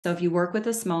So if you work with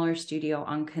a smaller studio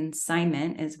on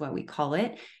consignment is what we call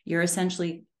it, you're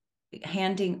essentially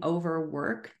handing over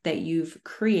work that you've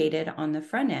created on the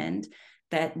front end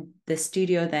that the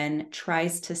studio then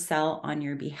tries to sell on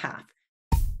your behalf.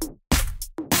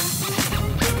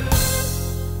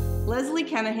 Leslie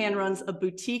Kenehan runs a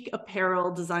boutique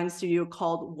apparel design studio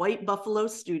called White Buffalo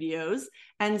Studios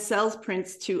and sells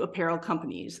prints to apparel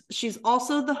companies. She's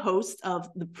also the host of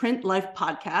the Print Life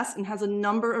podcast and has a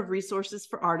number of resources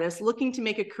for artists looking to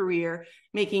make a career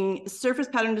making surface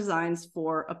pattern designs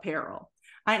for apparel.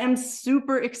 I am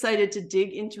super excited to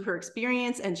dig into her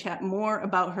experience and chat more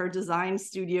about her design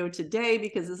studio today,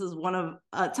 because this is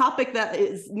a topic that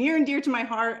is near and dear to my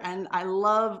heart, and I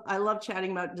love chatting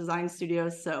about design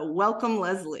studios. So welcome,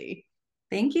 Leslie.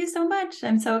 Thank you so much.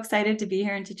 I'm so excited to be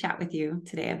here and to chat with you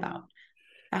today about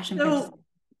fashion. So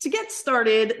to get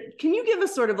started, can you give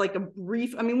us sort of like a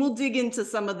brief, we'll dig into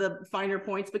some of the finer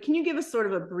points, but can you give us sort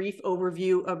of a brief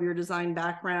overview of your design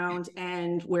background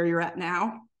and where you're at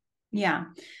now? Yeah.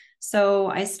 So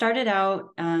I started out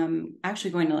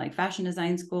actually going to like fashion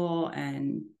design school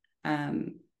and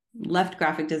left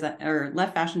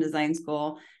fashion design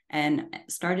school and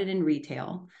started in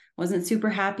retail. Wasn't super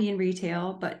happy in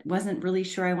retail, but wasn't really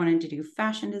sure I wanted to do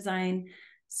fashion design.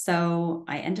 So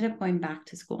I ended up going back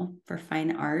to school for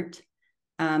fine art.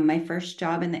 My first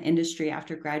job in the industry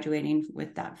after graduating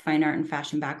with that fine art and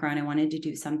fashion background, I wanted to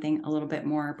do something a little bit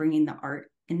more bringing the art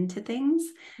into things.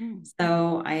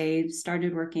 So I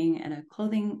started working at a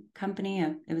clothing company.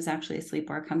 It was actually a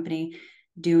sleepwear company,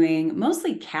 doing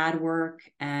mostly CAD work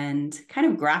and kind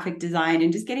of graphic design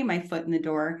and just getting my foot in the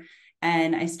door.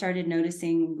 And I started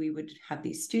noticing we would have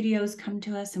these studios come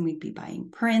to us and we'd be buying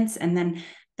prints. And then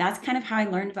that's kind of how I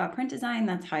learned about print design.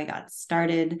 That's how I got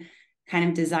started kind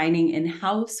of designing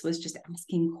in-house, was just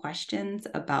asking questions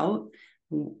about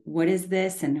what is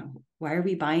this and why are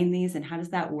we buying these and how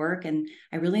does that work? And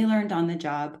I really learned on the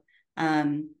job.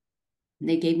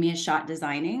 They gave me a shot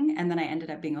designing, and then I ended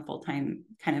up being a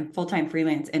full-time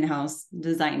freelance in-house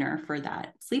designer for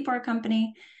that sleepwear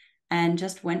company, and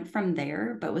just went from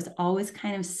there, but was always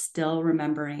kind of still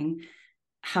remembering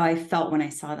how I felt when I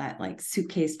saw that like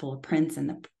suitcase full of prints and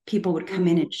the people would come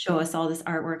in and show us all this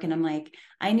artwork. And I'm like,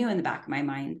 I knew in the back of my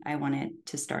mind, I wanted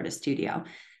to start a studio.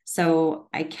 So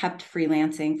I kept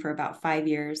freelancing for about 5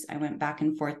 years. I went back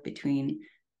and forth between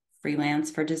freelance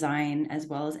for design as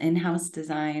well as in-house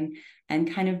design,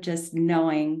 and kind of just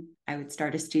knowing I would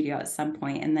start a studio at some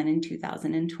point. And then in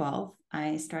 2012,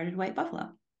 I started White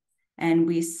Buffalo, and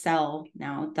we sell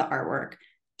now the artwork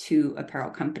to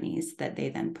apparel companies that they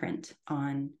then print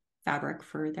on fabric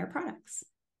for their products.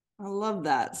 I love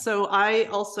that. So I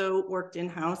also worked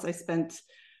in-house. I spent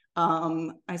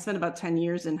about 10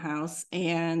 years in-house.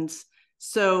 And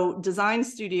so design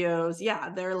studios,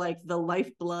 they're like the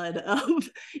lifeblood of,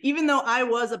 even though I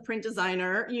was a print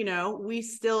designer, we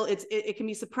still, it can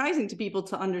be surprising to people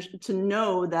to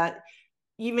know that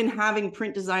even having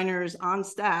print designers on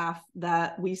staff,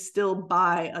 that we still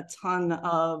buy a ton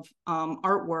of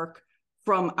artwork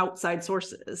from outside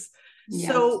sources.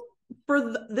 Yes. So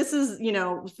this is,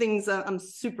 things that I'm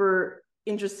super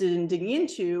interested in digging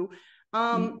into.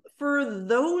 For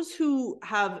those who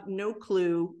have no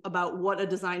clue about what a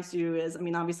design studio is,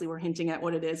 obviously we're hinting at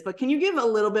what it is, but can you give a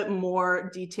little bit more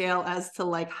detail as to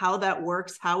like how that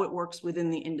works, how it works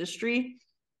within the industry?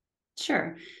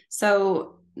 Sure.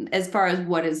 So as far as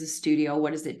what is a studio,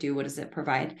 what does it do? What does it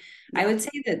provide? Yeah. I would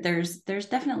say that there's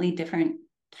definitely different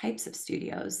types of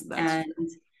studios. That's true.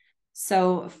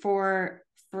 So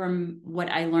from what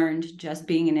I learned just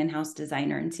being an in-house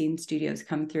designer and seeing studios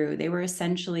come through, they were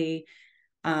essentially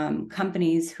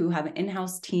companies who have an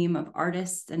in-house team of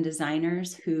artists and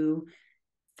designers who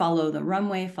follow the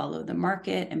runway, follow the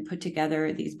market, and put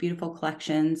together these beautiful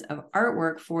collections of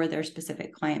artwork for their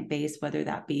specific client base, whether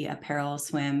that be apparel,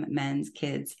 swim, men's,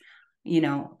 kids,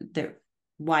 the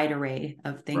wide array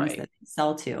of things that they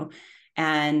sell to.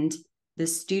 And the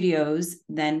studios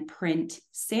then print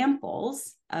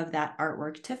samples of that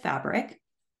artwork to fabric,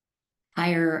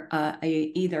 hire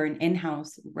either an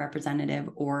in-house representative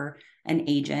or an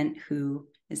agent who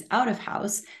is out of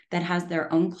house that has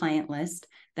their own client list,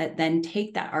 that then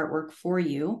take that artwork for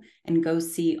you and go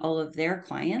see all of their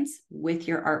clients with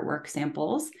your artwork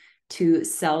samples to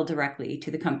sell directly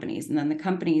to the companies. And then the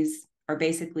companies are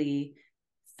basically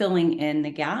filling in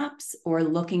the gaps or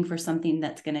looking for something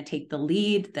that's going to take the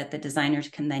lead that the designers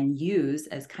can then use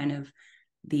as kind of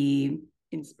the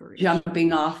inspiration,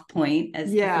 jumping off point as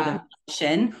for the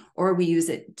fashion, or we use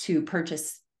it to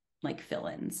purchase like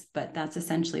fill-ins, but that's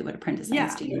essentially what a print design Yeah.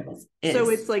 studio So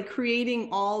is. it's like creating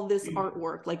all this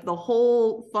artwork, like the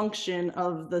whole function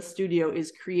of the studio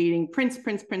is creating prints,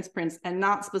 and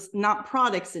not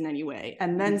products in any way,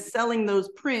 and then selling those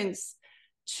prints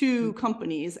to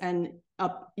companies. And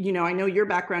you know, I know your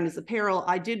background is apparel.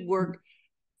 I did work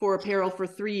for apparel for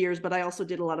 3 years, but I also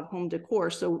did a lot of home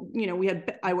decor. So, you know,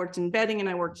 I worked in bedding and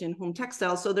I worked in home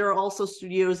textiles. So there are also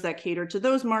studios that cater to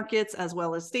those markets, as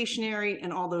well as stationery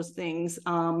and all those things.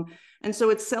 And so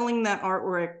it's selling that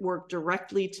artwork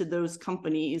directly to those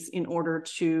companies in order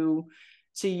to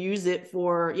use it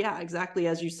for, yeah, exactly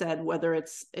as you said, whether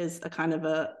it's a kind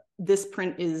of this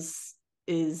print is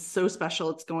so special,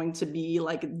 it's going to be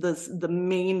like the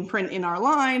main print in our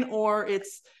line, or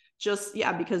it's just,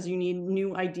 yeah, because you need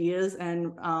new ideas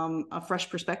and a fresh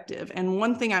perspective. And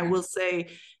one thing I will say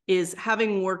is,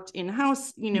 having worked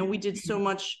in-house, you know, we did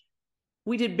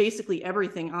basically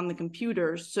everything on the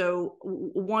computer. So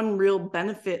one real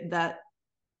benefit that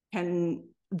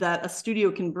a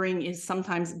studio can bring is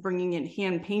sometimes bringing in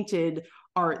hand painted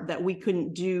art that we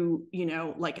couldn't do, you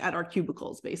know, like at our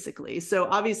cubicles, basically. So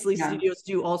obviously studios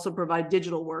do also provide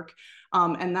digital work,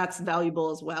 and that's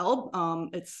valuable as well.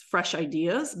 It's fresh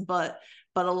ideas, but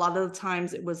a lot of the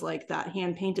times it was like that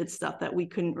hand painted stuff that we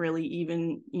couldn't really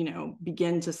even, you know,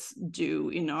 begin to do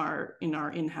in our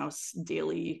in-house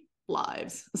daily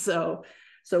lives. So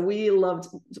we loved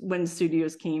when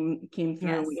studios came through.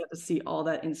 Yes. We got to see all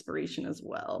that inspiration as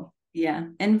well. Yeah.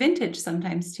 And vintage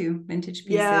sometimes too, vintage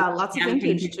pieces. Yeah, lots of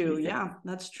vintage too. Pieces. Yeah,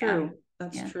 that's true. Yeah.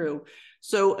 That's true.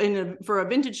 So for a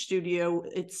vintage studio,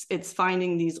 it's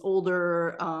finding these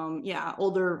older,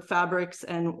 older fabrics,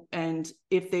 and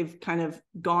if they've kind of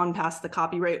gone past the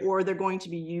copyright, or they're going to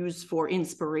be used for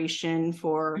inspiration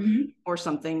for or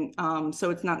something. So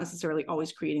it's not necessarily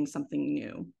always creating something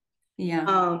new.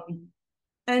 Yeah.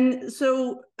 And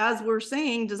so, as we're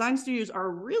saying, design studios are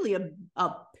really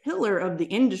a pillar of the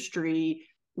industry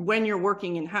when you're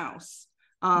working in-house.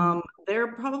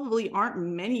 There probably aren't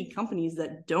many companies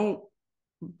that don't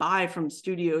buy from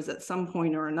studios at some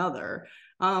point or another.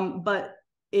 But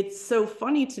it's so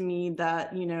funny to me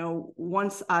that, you know,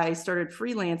 once I started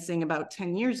freelancing about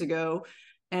 10 years ago,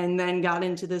 and then got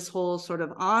into this whole sort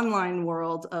of online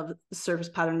world of surface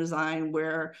pattern design,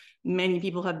 where many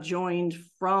people have joined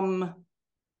from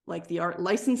like the art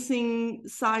licensing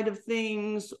side of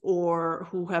things, or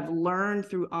who have learned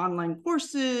through online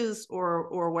courses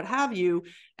or what have you,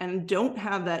 and don't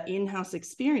have that in-house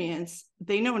experience.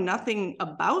 They know nothing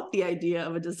about the idea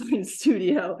of a design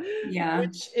studio,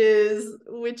 which is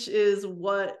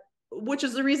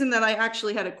the reason that I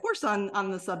actually had a course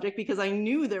on the subject, because I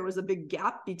knew there was a big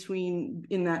gap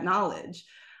in that knowledge.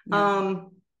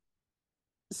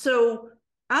 So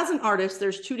as an artist,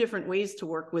 there's two different ways to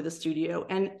work with a studio.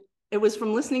 And it was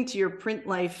from listening to your Print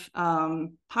Life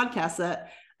podcast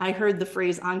that I heard the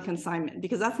phrase on consignment,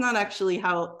 because that's not actually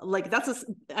how, like,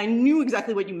 I knew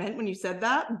exactly what you meant when you said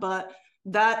that, but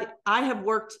that I have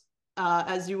worked,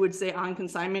 as you would say, on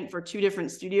consignment for two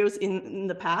different studios in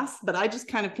the past, but I just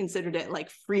kind of considered it like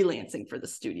freelancing for the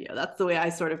studio. That's the way I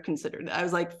sort of considered it. I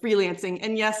was like freelancing,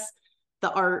 and yes,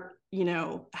 the art, you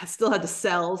know, still had to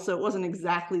sell, so it wasn't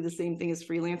exactly the same thing as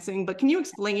freelancing. But can you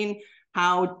explain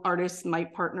how artists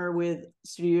might partner with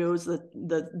studios,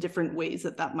 the different ways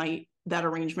that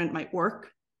arrangement might work?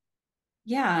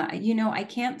 Yeah, you know, I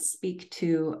can't speak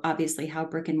to obviously how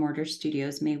brick and mortar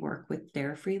studios may work with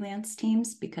their freelance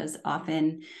teams, because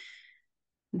often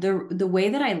the way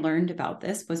that I learned about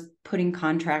this was putting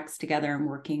contracts together and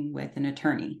working with an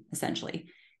attorney, essentially.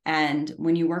 And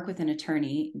when you work with an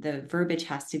attorney, the verbiage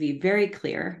has to be very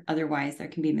clear. Otherwise, there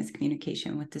can be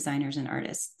miscommunication with designers and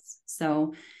artists.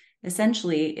 So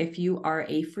essentially, if you are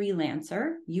a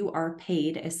freelancer, you are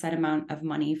paid a set amount of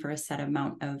money for a set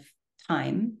amount of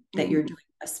time that you're doing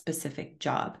a specific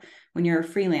job. When you're a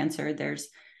freelancer,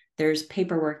 there's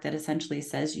paperwork that essentially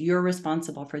says you're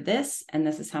responsible for this, and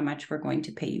this is how much we're going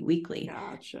to pay you weekly.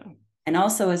 Gotcha. And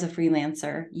also, as a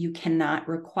freelancer, you cannot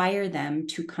require them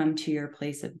to come to your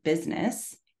place of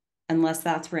business unless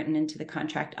that's written into the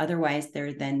contract. Otherwise,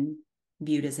 they're then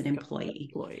viewed as an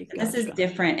employee. Gotcha. This is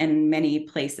different in many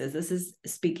places. This is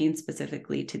speaking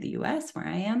specifically to the US, where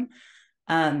I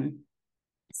am.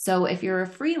 So if you're a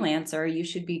freelancer, you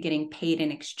should be getting paid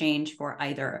in exchange for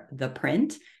either the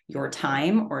print, your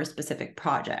time, or a specific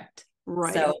project.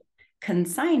 Right. So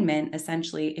consignment,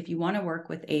 essentially, if you want to work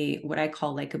with what I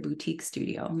call like a boutique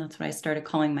studio, and that's what I started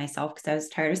calling myself because I was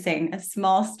tired of saying a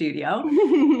small studio.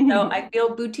 So I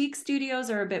feel boutique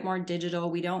studios are a bit more digital.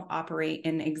 We don't operate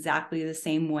in exactly the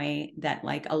same way that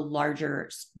like a larger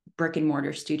brick and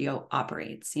mortar studio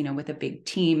operates, you know, with a big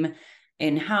team.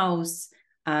 in-house,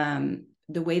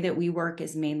 the way that we work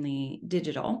is mainly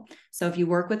digital. So if you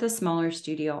work with a smaller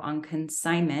studio on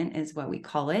consignment, is what we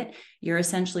call it, you're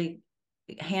essentially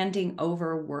handing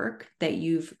over work that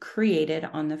you've created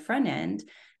on the front end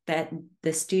that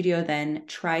the studio then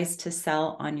tries to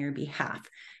sell on your behalf.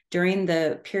 During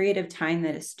the period of time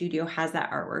that a studio has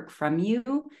that artwork from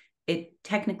you, it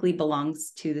technically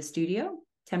belongs to the studio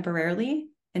temporarily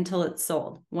until it's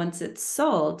sold. Once it's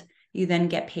sold, you then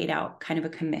get paid out kind of a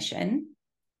commission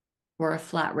or a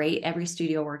flat rate. Every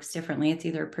studio works differently. It's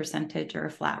either a percentage or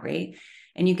a flat rate.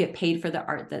 And you get paid for the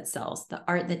art that sells. The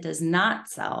art that does not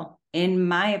sell, in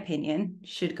my opinion,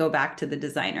 should go back to the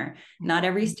designer. Not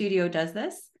every studio does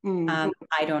this.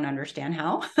 I don't understand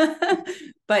how,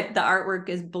 but the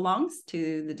artwork belongs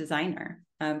to the designer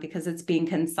because it's being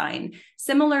consigned.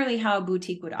 Similarly, how a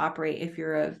boutique would operate if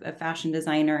you're a fashion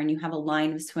designer and you have a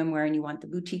line of swimwear and you want the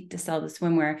boutique to sell the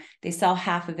swimwear, they sell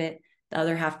half of it. The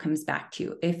other half comes back to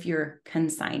you if you're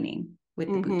consigning with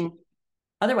the boutique.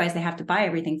 Otherwise, they have to buy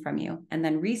everything from you and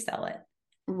then resell it.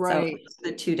 Right. So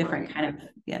the two different kind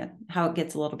of, how it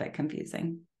gets a little bit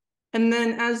confusing. And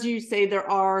then, as you say, there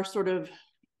are sort of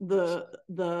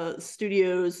the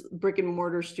studios, brick and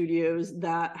mortar studios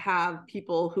that have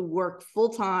people who work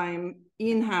full-time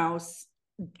in-house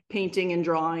painting and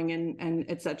drawing and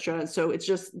etc. So it's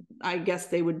just, I guess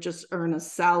they would just earn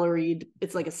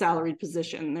it's like a salaried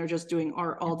position. They're just doing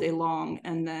art all day long,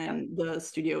 and then the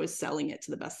studio is selling it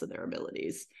to the best of their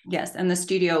abilities. Yes, and the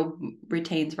studio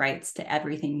retains rights to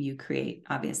everything you create,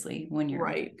 obviously, when you're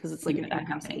right, because it's like an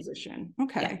in-house position.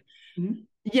 Okay. Yeah. Mm-hmm.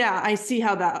 Yeah, I see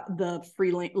how the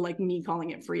freelance, like me calling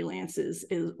it freelance,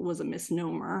 was a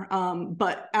misnomer.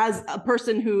 But as a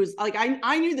person who's like,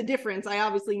 I knew the difference. I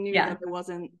obviously knew that it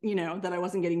wasn't, that I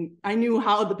wasn't getting. I knew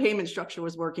how the payment structure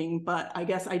was working, but I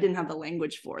guess I didn't have the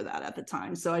language for that at the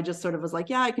time. So I just sort of was like,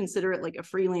 yeah, I consider it like a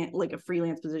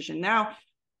freelance position. Now,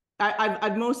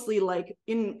 I've mostly like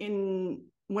in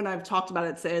when I've talked about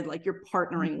it, said like you're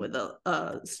partnering with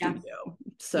a studio.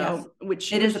 So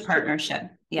which is a partnership.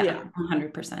 Yeah.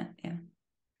 100%. Yeah.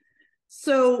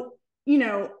 So,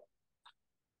 when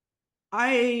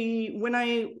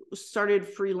I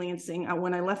started freelancing,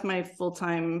 when I left my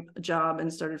full-time job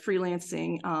and started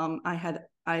freelancing,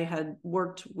 I had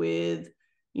worked with,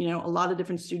 a lot of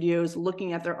different studios,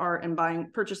 looking at their art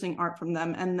and purchasing art from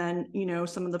them. And then,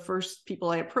 some of the first people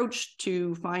I approached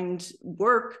to find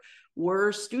work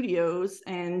were studios.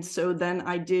 And so then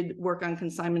I did work on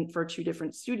consignment for 2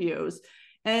 different studios.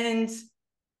 And,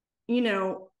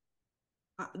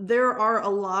 there are a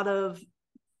lot of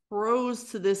pros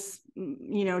to this,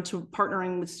 to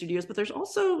partnering with studios, but there's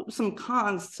also some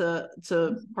cons to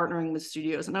partnering with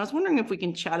studios. And I was wondering if we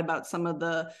can chat about some of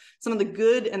the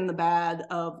good and the bad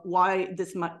of why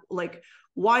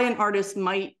an artist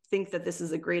might think that this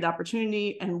is a great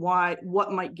opportunity, and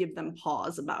what might give them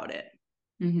pause about it.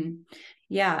 Mm-hmm.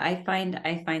 Yeah, I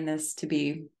find this to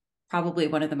be probably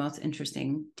one of the most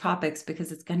interesting topics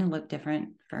because it's going to look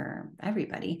different for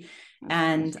everybody.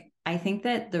 And I think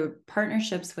that the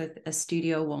partnerships with a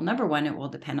studio will, number one, it will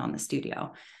depend on the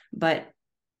studio, but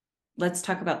let's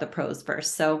talk about the pros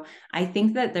first. So I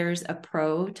think that there's a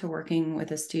pro to working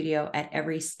with a studio at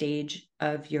every stage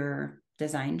of your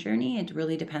design journey. It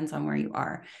really depends on where you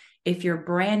are. If you're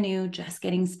brand new, just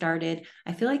getting started,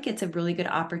 I feel like it's a really good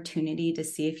opportunity to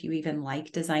see if you even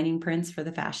like designing prints for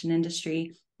the fashion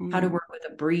industry, how to work with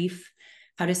a brief,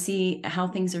 how to see how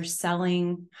things are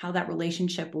selling, how that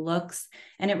relationship looks.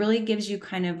 And it really gives you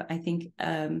kind of, I think,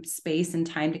 space and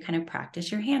time to kind of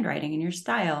practice your handwriting and your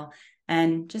style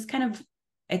and just kind of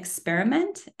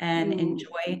experiment and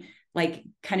enjoy, like,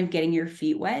 kind of getting your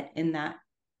feet wet in that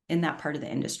part of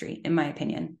the industry, in my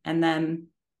opinion. And then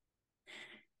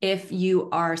if you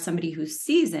are somebody who's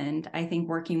seasoned, I think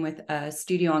working with a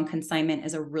studio on consignment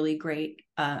is a really great,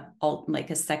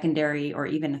 like a secondary or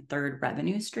even a third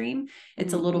revenue stream.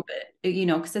 It's a little bit,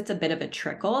 because it's a bit of a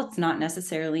trickle. It's not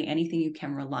necessarily anything you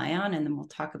can rely on. And then we'll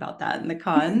talk about that in the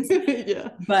cons. Yeah.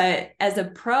 But as a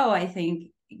pro, I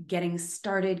think getting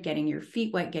started, getting your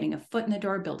feet wet, getting a foot in the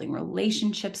door, building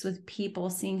relationships with people,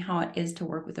 seeing how it is to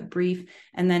work with a brief.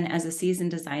 And then as a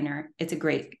seasoned designer, it's a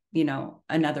great,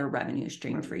 another revenue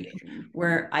stream for you,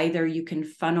 where either you can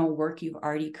funnel work you've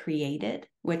already created,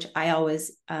 which I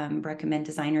always recommend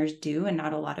designers do, and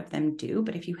not a lot of them do.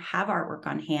 But if you have artwork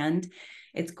on hand,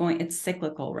 it's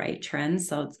cyclical, right? Trends.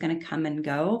 So it's going to come and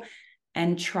go.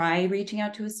 And try reaching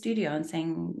out to a studio and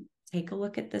saying, take a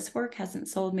look at this work, hasn't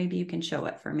sold, maybe you can show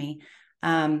it for me.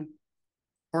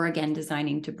 Or again,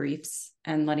 designing to briefs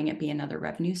and letting it be another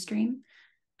revenue stream.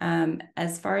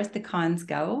 As far as the cons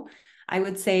go, I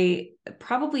would say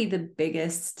probably the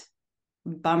biggest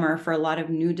bummer for a lot of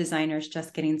new designers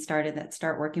just getting started that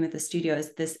start working with the studio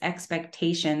is this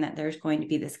expectation that there's going to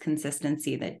be this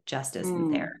consistency that just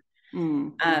isn't there.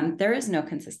 There is no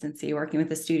consistency working with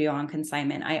the studio on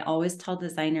consignment. I always tell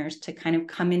designers to kind of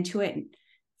come into it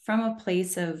from a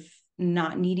place of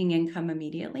not needing income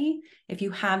immediately. If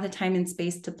you have the time and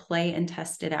space to play and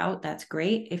test it out, that's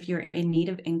great. If you're in need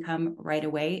of income right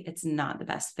away, it's not the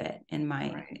best fit in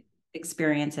my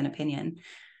experience and opinion.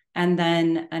 And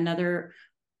then another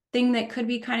thing that could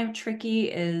be kind of tricky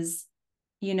is,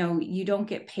 you know, you don't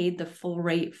get paid the full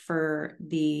rate for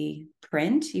the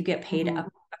print. You get paid a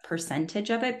percentage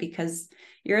of it because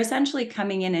you're essentially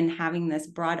coming in and having this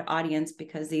broad audience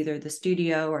because either the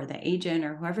studio or the agent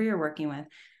or whoever you're working with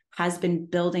has been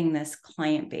building this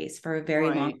client base for a very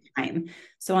long time.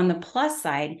 So on the plus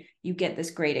side, you get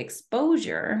this great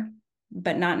exposure,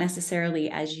 but not necessarily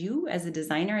as you as a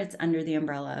designer. It's under the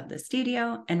umbrella of the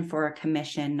studio, and for a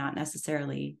commission, not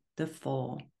necessarily the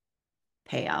full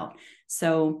payout.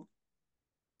 So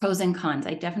pros and cons.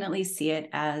 I definitely see it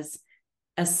as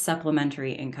a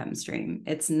supplementary income stream.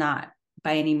 It's not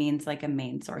by any means like a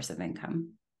main source of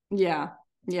income. Yeah,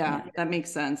 that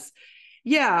makes sense.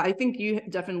 Yeah, I think you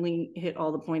definitely hit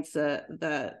all the points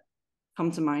that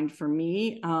come to mind for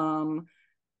me.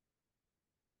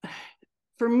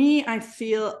 For me, I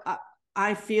feel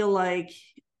like,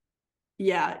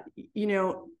 yeah, you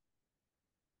know,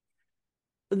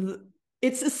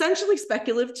 it's essentially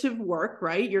speculative work,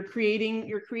 right? You're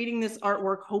creating this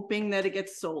artwork hoping that it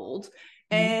gets sold.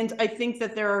 And I think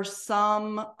that there are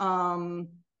some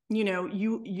you know,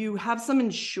 you have some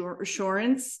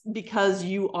assurance because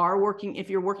you are working, if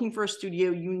you're working for a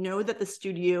studio, you know that the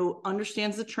studio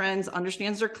understands the trends,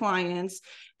 understands their clients.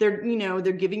 They're, you know,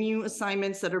 they're giving you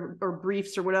assignments that are, or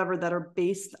briefs or whatever, that are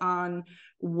based on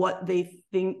what they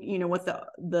think, you know, what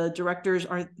the directors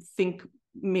think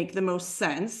make the most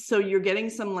sense. So you're getting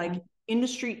some like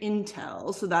industry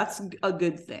intel. So that's a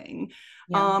good thing.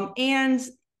 And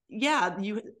yeah,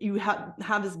 you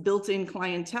have this built-in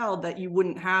clientele that you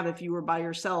wouldn't have if you were by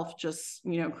yourself, just,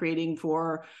 you know, creating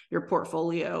for your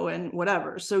portfolio and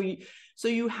whatever. So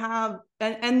you have,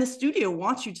 and the studio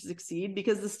wants you to succeed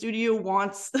because the studio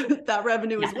wants that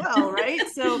revenue as well, right?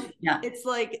 So it's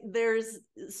like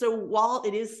so while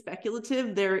it is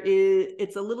speculative,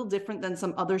 it's a little different than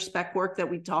some other spec work that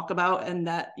we talk about, and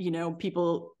that, you know,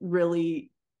 people really,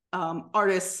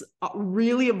 artists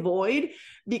really avoid,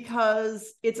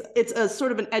 because it's a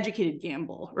sort of an educated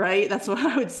gamble, right? That's what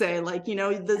I would say. Like, you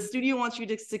know, the studio wants you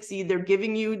to succeed. They're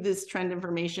giving you this trend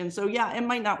information. So yeah, it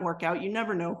might not work out. You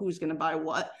never know who's going to buy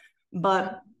what,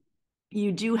 but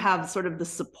you do have sort of the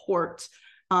support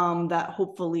that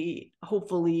hopefully,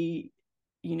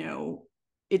 you know,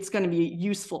 it's going to be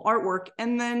useful artwork.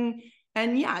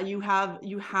 And yeah, you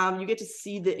get to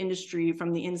see the industry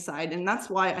from the inside. And that's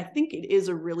why I think it is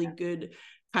a really good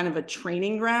kind of a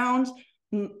training ground.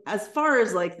 As far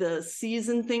as like the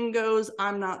season thing goes,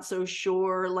 I'm not so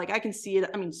sure. Like, I can see it.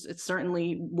 I mean, it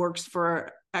certainly works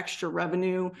for extra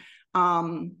revenue.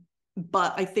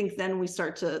 But I think then we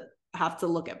start to have to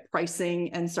look at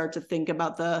pricing and start to think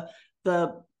about the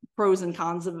pros and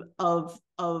cons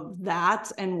of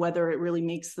that, and whether it really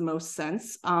makes the most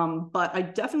sense. But I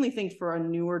definitely think for a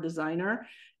newer designer,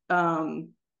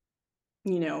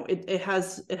 you know, it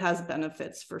has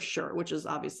benefits for sure, which is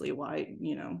obviously why,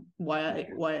 you know, why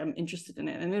I'm interested in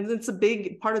it. And it's a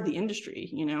big part of the industry,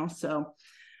 you know, so,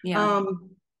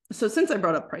 so since I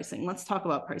brought up pricing, let's talk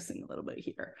about pricing a little bit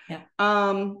here.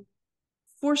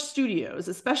 For studios,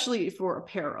 especially for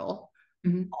apparel,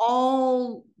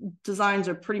 all designs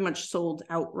are pretty much sold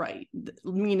outright,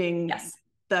 meaning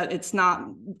that it's not,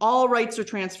 all rights are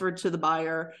transferred to the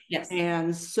buyer.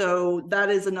 And so that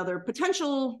is another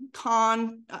potential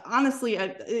con. Honestly,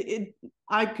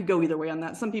 I could go either way on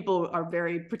that. Some people are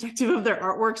very protective of their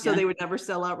artwork, so they would never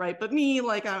sell outright. But me,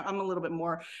 like, I'm a little bit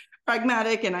more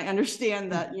pragmatic, and I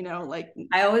understand that, you know, like,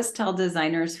 I always tell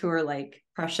designers who are like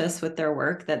precious with their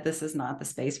work that this is not the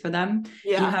space for them.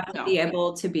 You have to be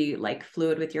able to be like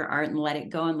fluid with your art and let it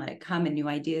go and let it come, and new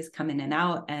ideas come in and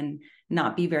out, and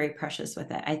not be very precious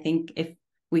with it. I think if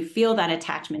we feel that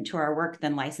attachment to our work,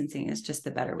 then licensing is just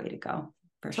the better way to go.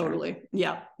 For totally. Sure.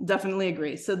 Yeah, definitely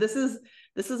agree. So this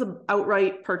is an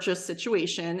outright purchase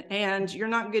situation, and you're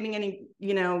not getting any,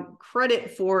 you know,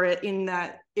 credit for it, in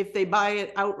that if they buy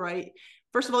it outright,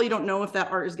 first of all, you don't know if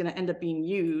that art is going to end up being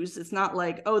used. It's not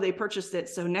like, oh, they purchased it,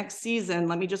 so next season,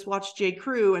 let me just watch J.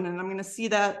 Crew, and then I'm going to see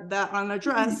that on a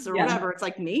dress or whatever. It's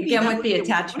like, maybe again, with the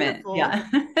attachment,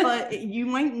 but you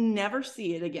might never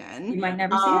see it again. You might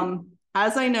never see it.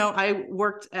 As I know, I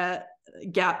worked at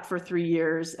Gap for 3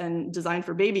 years and designed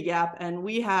for Baby Gap. And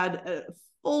we had a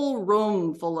full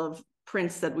room full of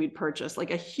prints that we'd purchased,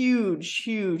 like a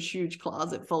huge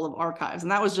closet full of archives.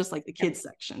 And that was just like the kids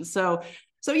section. So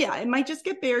yeah, it might just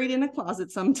get buried in a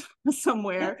closet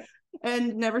somewhere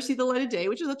and never see the light of day,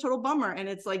 which is a total bummer. And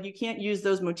it's like, you can't use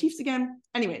those motifs again.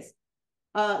 Anyways,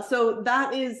 so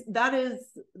that is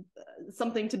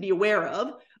something to be aware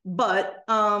of. But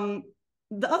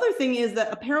the other thing is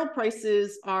that apparel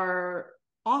prices are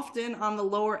often on the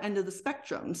lower end of the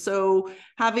spectrum. So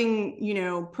having, you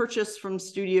know, purchased from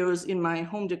studios in my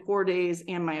home decor days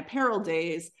and my apparel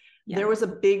days, there was a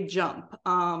big jump.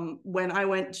 When I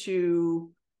went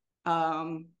to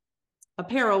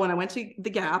apparel, when I went to the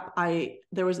Gap,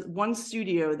 there was one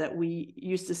studio that we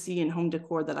used to see in home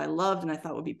decor that I loved and I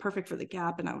thought would be perfect for the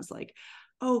Gap. And I was like,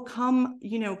 oh, come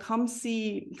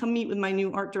meet with my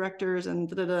new art directors and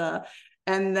da-da-da.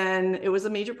 And then it was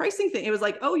a major pricing thing. It was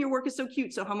like, oh, your work is so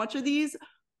cute. So how much are these?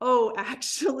 Oh,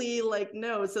 actually, like,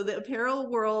 no. So the apparel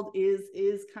world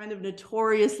is kind of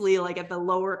notoriously like at the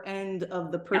lower end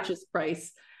of the purchase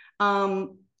price.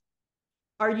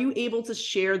 Are you able to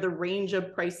share the range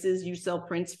of prices you sell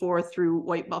prints for through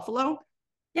White Buffalo?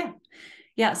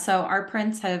 Yeah. So our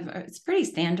prints it's pretty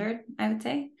standard, I would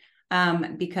say,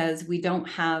 because we don't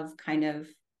have kind of,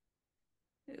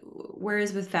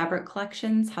 whereas with fabric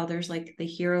collections, how there's like the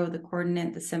hero, the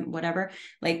coordinate, the sim, whatever,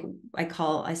 like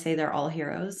I say they're all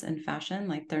heroes in fashion.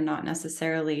 Like they're not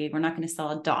necessarily, we're not going to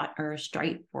sell a dot or a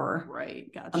stripe or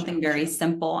something very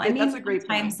simple. I mean, that's a great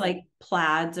sometimes point. like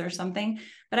plaids or something,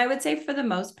 but I would say for the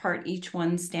most part, each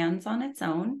one stands on its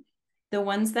own. The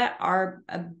ones that are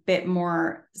a bit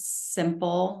more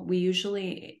simple, we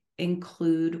usually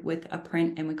include with a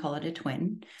print and we call it a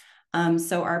twin.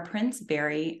 So our prints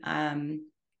vary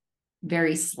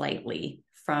very slightly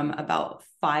from about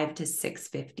 $500 to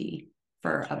 $650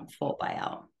 for a full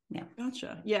buyout. Yeah.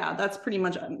 Gotcha. Yeah, that's pretty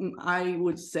much, I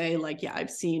would say, like, yeah, I've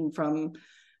seen from,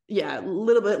 a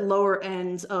little bit lower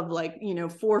ends of like, you know,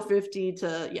 450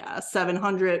 to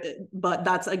 700. But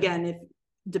that's, again, if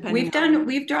depending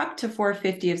we've dropped to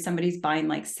 450 if somebody's buying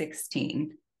like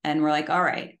 16 and we're like, all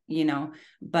right, you know,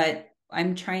 but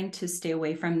I'm trying to stay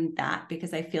away from that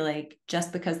because I feel like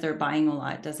just because they're buying a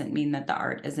lot doesn't mean that the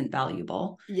art isn't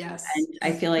valuable. Yes. And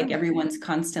I feel like everyone's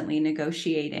constantly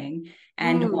negotiating.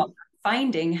 And what we're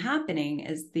finding happening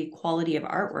is the quality of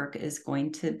artwork is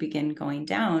going to begin going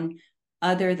down,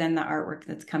 other than the artwork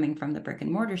that's coming from the brick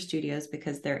and mortar studios,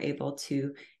 because they're able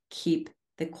to keep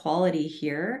the quality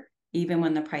here even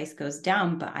when the price goes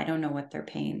down. But I don't know what they're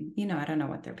paying. You know, I don't know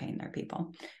what they're paying their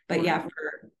people. But yeah,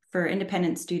 for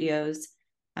independent studios,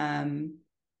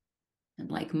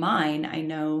 like mine, I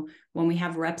know when we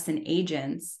have reps and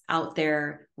agents out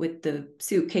there with the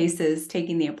suitcases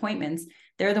taking the appointments,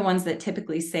 they're the ones that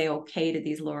typically say okay to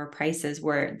these lower prices,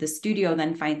 where the studio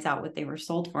then finds out what they were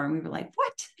sold for. And we were like,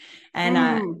 what?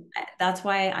 And that's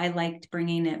why I liked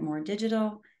bringing it more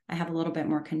digital. I have a little bit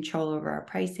more control over our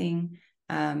pricing.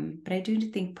 But I do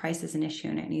think price is an issue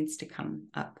and it needs to come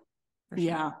up. For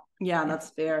sure. Yeah,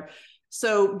 that's fair.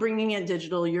 So bringing it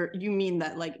digital, you mean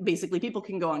that like basically people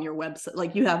can go on your website,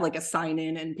 like you have like a sign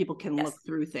in and people can look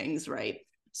through things, right?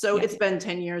 So it's been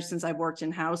 10 years since I've worked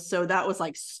in house. So that was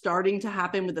like starting to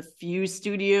happen with a few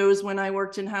studios when I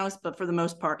worked in house, but for the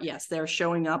most part, yes, they're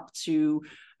showing up to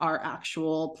our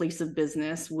actual place of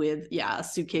business with a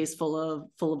suitcase full of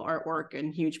artwork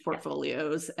and huge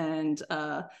portfolios and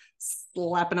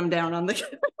slapping them down on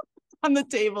the on the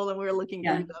table, and we're looking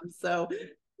through them. So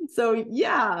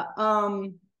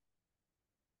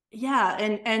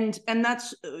and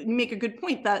that's, you make a good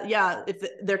point that if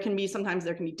there can be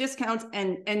discounts,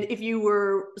 and if you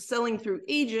were selling through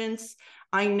agents,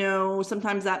 I know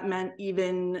sometimes that meant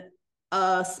even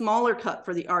a smaller cut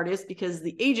for the artist, because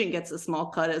the agent gets a small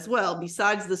cut as well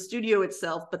besides the studio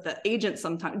itself, but the agent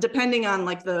sometimes, depending on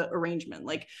like the arrangement,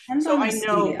 like, so I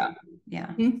know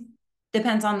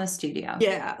depends on the studio.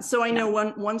 Yeah. So I know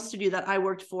one studio that I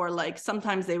worked for, like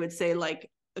sometimes they would say, like,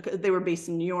 they were based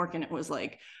in New York, and it was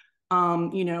like,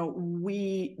 you know,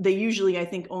 they usually, I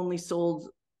think, only sold,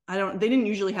 they didn't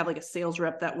usually have like a sales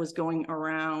rep that was going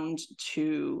around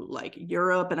to like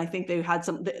Europe. And I think they had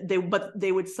but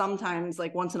they would sometimes,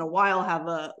 like once in a while, have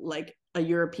a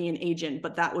European agent,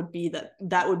 but that would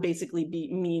basically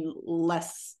mean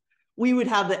less. We would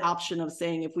have the option of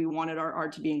saying if we wanted our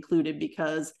art to be included,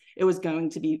 because it was going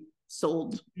to be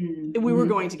sold. We were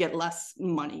going to get less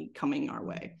money coming our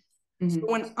way. So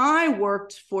when I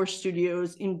worked for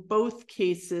studios, in both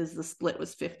cases, the split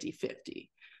was 50-50.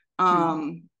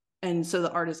 And so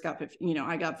the artist got 50,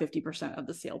 I got 50% of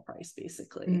the sale price,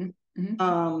 basically.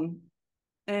 And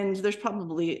And there's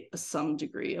probably some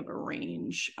degree of a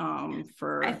range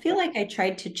for. I feel like I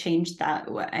tried to change that.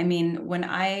 I mean, when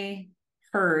I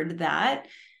heard that,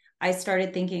 I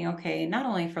started thinking, okay, not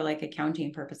only for like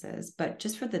accounting purposes, but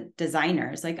just for the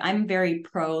designers. Like I'm very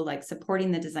pro like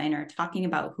supporting the designer, talking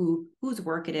about whose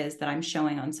work it is that I'm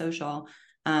showing on social,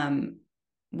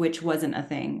 which wasn't a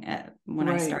thing when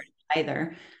I started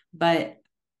either. But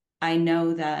I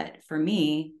know that for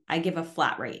me, I give a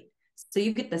flat rate. So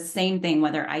you get the same thing,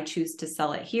 whether I choose to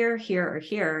sell it here, here, or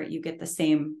here, you get the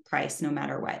same price no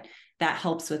matter what. That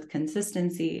helps with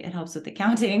consistency. It helps with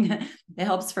accounting. It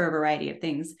helps for a variety of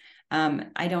things.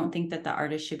 I don't think that the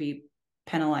artist should be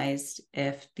penalized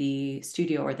if the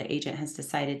studio or the agent has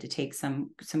decided to take some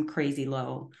crazy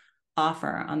low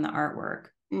offer on the artwork.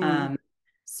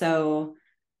 So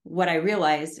what I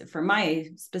realized for my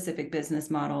specific business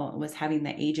model was having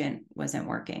the agent wasn't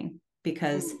working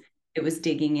because it was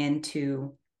digging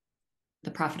into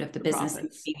the profit of the business and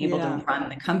being able to run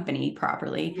the company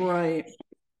properly. Right.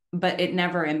 But it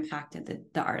never impacted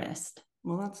the artist.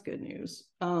 Well, that's good news.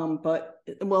 But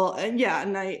well, and yeah,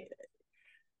 and I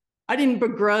don't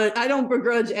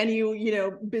begrudge any,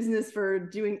 business for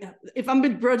doing, if I'm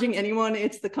begrudging anyone,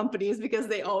 it's the companies because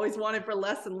they always want it for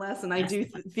less and less. And I do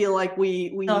feel like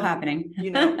we still happening,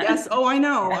 yes. Oh, I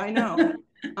know.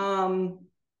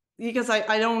 Because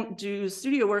I don't do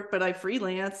studio work, but I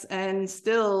freelance and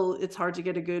still it's hard to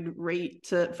get a good rate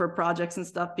for projects and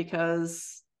stuff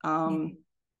because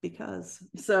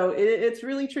so it's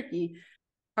really tricky.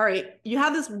 All right, you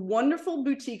have this wonderful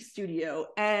boutique studio,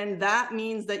 and that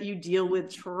means that you deal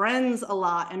with trends a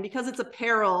lot. And because it's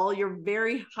apparel, you're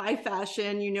very high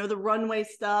fashion, the runway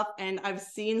stuff. And I've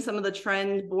seen some of the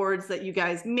trend boards that you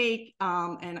guys make.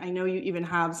 And I know you even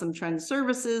have some trend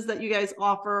services that you guys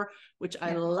offer, which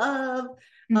I love.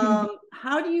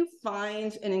 How do you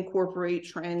find and incorporate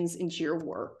trends into your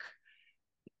work?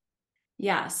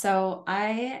 Yeah, so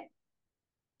I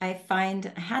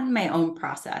find I had my own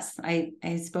process. I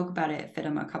spoke about it at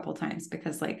FITM a couple of times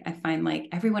because like I find like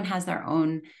everyone has their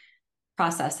own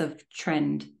process of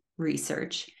trend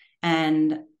research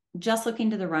and just looking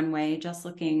to the runway, just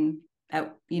looking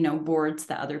at, boards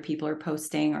that other people are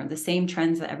posting or the same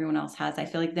trends that everyone else has. I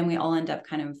feel like then we all end up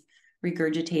kind of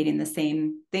regurgitating the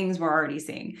same things we're already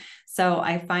seeing. So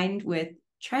I find with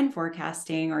trend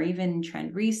forecasting or even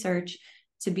trend research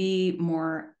to be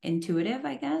more intuitive,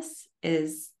 I guess,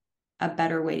 is a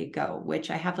better way to go, which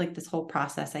I have like this whole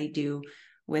process I do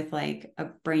with like a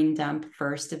brain dump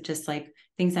first of just like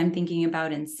things I'm thinking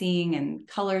about and seeing and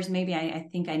colors maybe I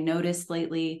think I noticed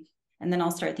lately. And then I'll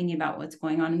start thinking about what's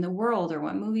going on in the world or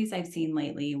what movies I've seen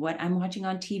lately, what I'm watching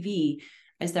on TV.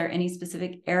 Is there any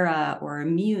specific era or a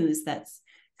muse that's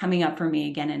coming up for me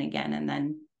again and again? And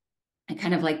then I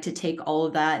kind of like to take all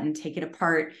of that and take it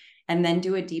apart and then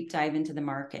do a deep dive into the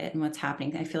market and what's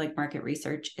happening. I feel like market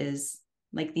research is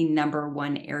like the number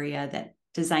one area that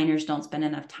designers don't spend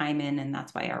enough time in. And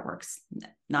that's why our work's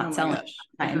not selling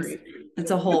sometimes.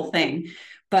 It's a whole thing.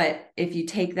 But if you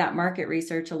take that market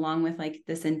research along with like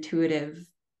this intuitive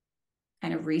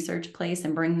kind of research place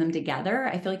and bring them together,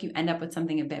 I feel like you end up with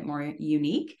something a bit more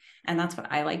unique. And that's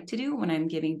what I like to do when I'm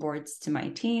giving boards to my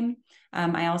team.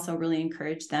 I also really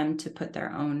encourage them to put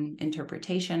their own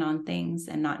interpretation on things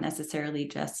and not necessarily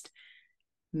just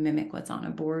mimic what's on a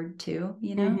board too,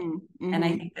 And I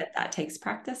think that takes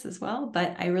practice as well.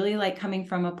 But I really like coming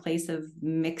from a place of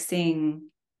mixing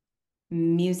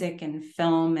music and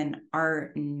film and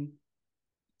art and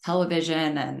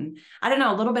television and I don't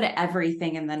know, a little bit of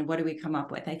everything. And then what do we come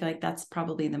up with? I feel like that's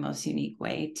probably the most unique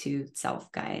way to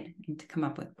self-guide and to come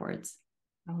up with boards.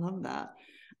 I love that.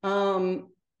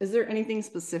 Is there anything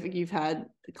specific you've had,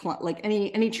 like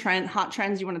any hot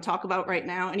trends you want to talk about right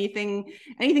now? Anything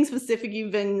specific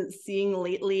you've been seeing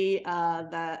lately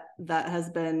that has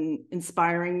been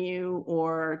inspiring you,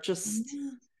 or just?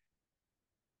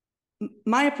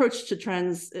 My approach to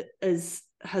trends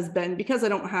has been, because I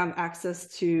don't have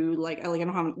access to I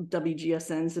don't have a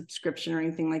WGSN subscription or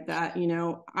anything like that.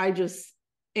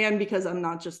 And because I'm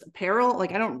not just apparel, I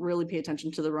don't really pay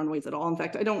attention to the runways at all. In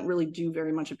fact, I don't really do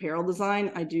very much apparel design.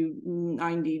 I do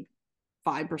 95%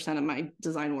 of my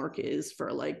design work is for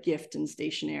gift and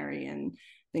stationery and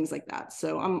things like that.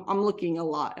 So I'm looking a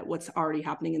lot at what's already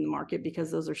happening in the market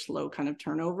because those are slow kind of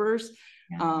turnovers.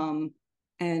 Yeah.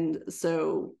 And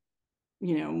so,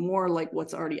 more like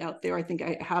what's already out there. I think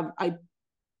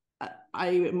I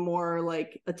am more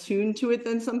attuned to it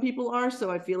than some people are.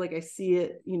 So I feel like I see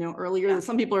it, earlier. Yeah.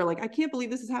 Some people are like, I can't believe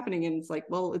this is happening. And it's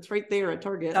well, it's right there at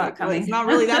Target. It's not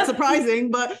really that surprising,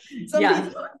 but some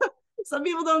people, Some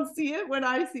people don't see it when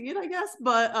I see it, I guess,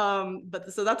 but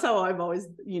so that's how I've always,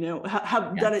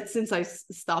 have Yeah. done it since I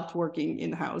stopped working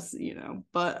in house,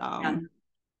 but Yeah.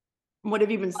 what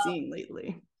have you been seeing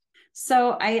lately?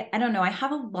 So I don't know. I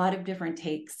have a lot of different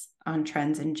takes on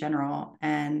trends in general.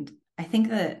 And I think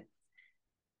that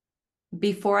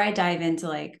before I dive into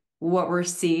like what we're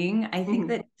seeing, I think Mm-hmm.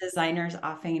 that designers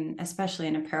often, especially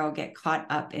in apparel, get caught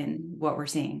up in what we're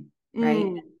seeing, right?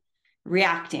 Mm,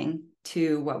 Reacting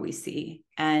to what we see.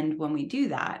 And when we do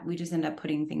that, we just end up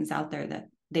putting things out there that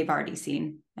they've already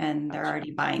seen and they're gotcha.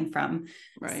 already buying from.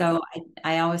 Right. So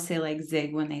I always say like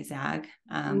zig when they zag.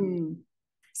 Mm,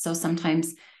 So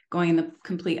sometimes going in the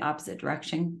complete opposite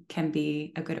direction can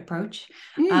be a good approach.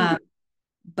 mm,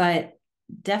 But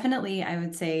definitely, I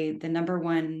would say the number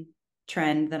one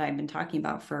trend that I've been talking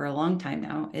about for a long time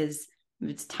now is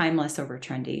it's timeless over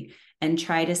trendy, and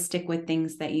try to stick with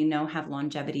things that have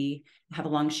longevity, have a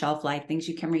long shelf life, things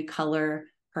you can recolor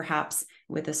perhaps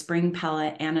with a spring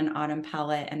palette and an autumn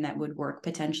palette, and that would work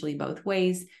potentially both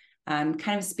ways. Kind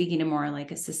of speaking to more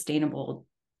like a sustainable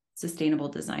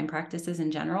design practices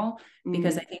in general,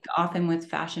 because mm, I think often with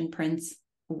fashion prints,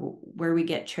 where we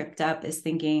get tripped up is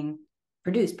thinking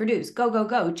produce,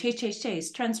 go,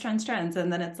 chase, trends.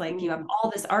 And then it's like you have mm, all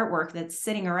this artwork that's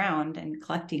sitting around and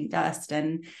collecting dust.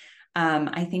 And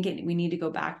I think we need to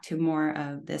go back to more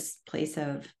of this place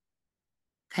of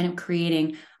kind of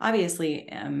creating, obviously,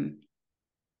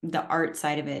 the art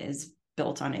side of it is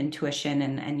built on intuition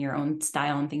and your own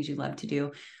style and things you love to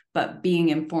do, but being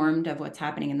informed of what's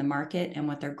happening in the market and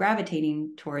what they're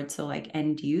gravitating towards. So like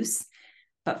end use,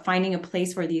 but finding a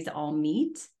place where these all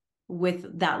meet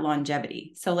with that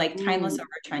longevity. So like timeless mm. over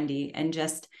trendy, and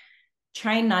just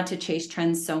trying not to chase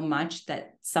trends so much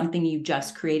that something you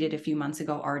just created a few months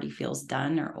ago already feels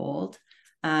done or old.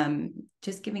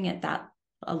 Just giving it that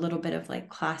a little bit of like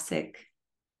classic,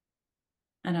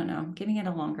 I don't know, giving it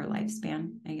a longer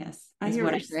lifespan, I guess, I is hear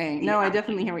what what I you're saying. see No, I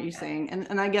definitely hear happening. what you're saying,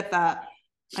 and I get that.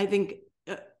 I think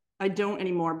I don't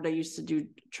anymore, but I used to do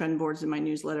trend boards in my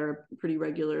newsletter pretty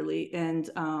regularly, and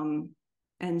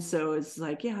so it's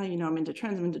like, yeah, I'm into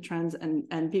trends,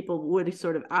 and people would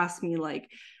sort of ask me like,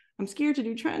 I'm scared to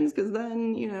do trends because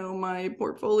then my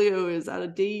portfolio is out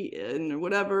of date and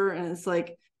whatever, and it's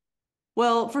like,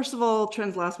 well, first of all,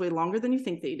 trends last way longer than you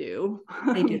think they do,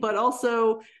 They do. but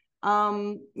also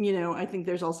I think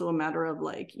there's also a matter of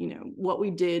like, what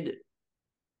we did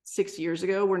 6 years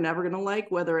ago, we're never going to like,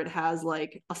 whether it has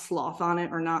like a sloth on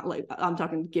it or not. Like, I'm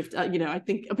talking gift, I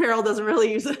think apparel doesn't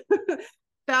really use it.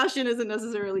 Fashion isn't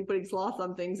necessarily putting sloth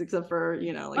on things except for,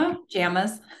 like, Oh,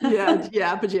 pajamas.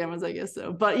 yeah, pajamas, I guess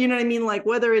so. But you know what I mean? Like,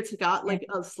 whether it's got Yeah. like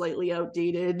a slightly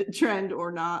outdated trend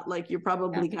or not, like you're Yeah.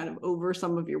 probably kind of over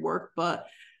some of your work.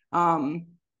 Um,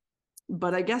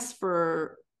 but I guess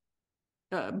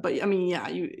but I mean, yeah,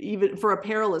 you even for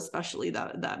apparel, especially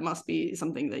that must be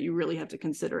something that you really have to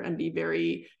consider and be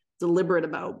very deliberate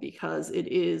about, because it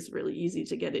is really easy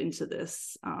to get into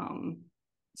this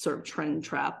sort of trend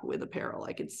trap with apparel.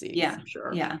 I could see Yeah. for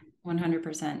sure. Yeah.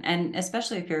 100%. And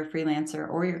especially if you're a freelancer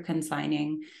or you're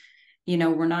consigning,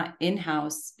 we're not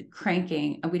in-house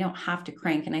cranking. We don't have to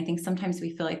crank. And I think sometimes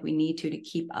we feel like we need to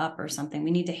keep up or something.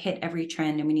 We need to hit every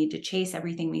trend and we need to chase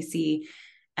everything we see.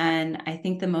 And I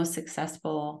think the most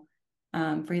successful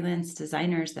freelance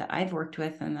designers that I've worked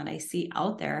with and that I see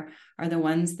out there are the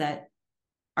ones that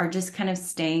are just kind of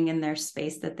staying in their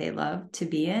space that they love to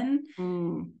be in.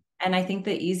 Mm, And I think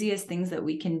the easiest things that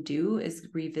we can do is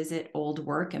revisit old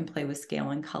work and play with scale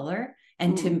and color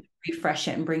and mm, to refresh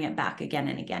it and bring it back again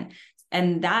and again.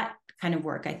 And that kind of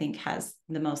work, I think, has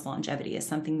the most longevity, is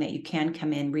something that you can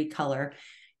come in, recolor,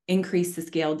 increase the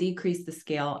scale, decrease the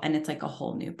scale, and it's like a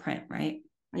whole new print, right?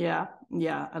 yeah, I'd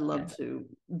Yeah. love to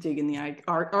dig in the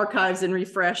archives and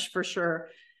refresh for sure.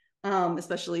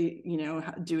 Especially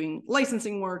doing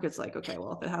licensing work, it's like, okay,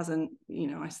 well, if it hasn't,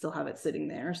 I still have it sitting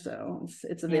there, so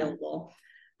it's Yeah. available.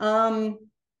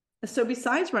 So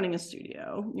besides running a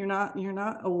studio, you're not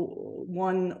a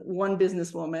one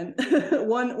businesswoman,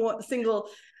 one single,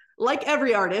 like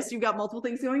every artist, you've got multiple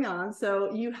things going on.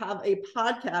 So you have a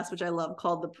podcast, which I love,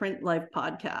 called the Print Life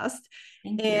Podcast,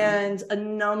 Thank you. and a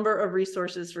number of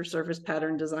resources for surface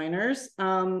pattern designers.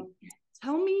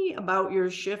 Tell me about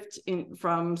your shift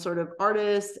from sort of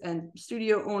artist and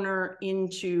studio owner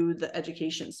into the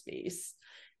education space.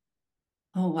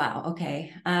 Oh, wow.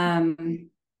 Okay.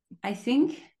 I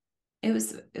think it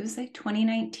was like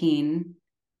 2019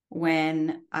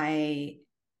 when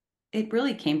it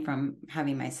really came from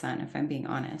having my son, if I'm being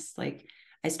honest. Like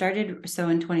so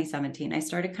in 2017, I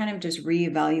started kind of just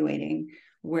reevaluating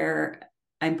where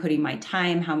I'm putting my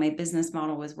time, how my business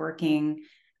model was working.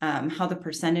 how the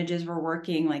percentages were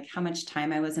working, like how much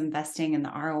time I was investing and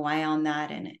the ROI on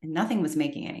that, and nothing was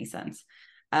making any sense.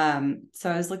 So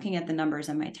I was looking at the numbers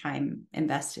and my time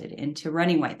invested into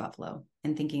running White Buffalo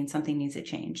and thinking something needs to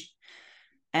change.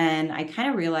 And I kind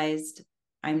of realized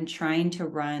I'm trying to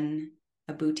run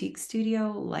a boutique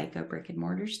studio like a brick and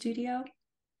mortar studio.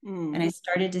 And I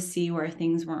started to see where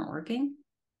things weren't working.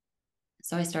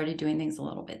 So I started doing things a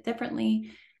little bit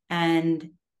differently.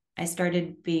 And I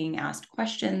started being asked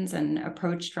questions and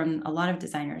approached from a lot of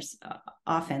designers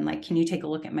often, like, can you take a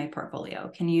look at my portfolio?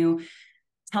 Can you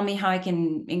tell me how I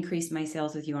can increase my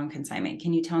sales with you on consignment?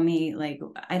 Can you tell me, like,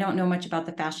 I don't know much about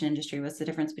the fashion industry. What's the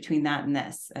difference between that and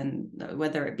this? And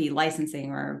whether it be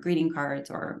licensing or greeting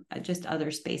cards or just other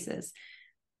spaces.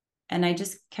 And I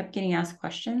just kept getting asked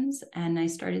questions. And I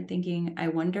started thinking, I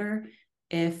wonder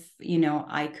if,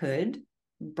 I could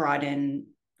broaden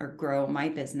or grow my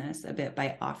business a bit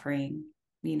by offering,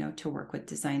 to work with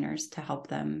designers to help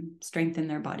them strengthen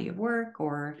their body of work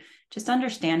or just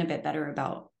understand a bit better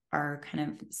about our kind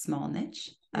of small niche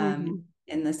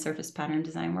in the surface pattern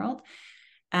design world.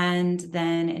 And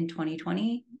then in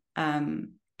 2020,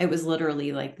 it was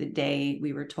literally like the day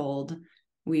we were told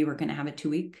we were going to have a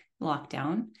 2-week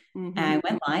lockdown. And I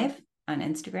went live on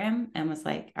Instagram and was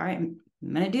like, all right, I'm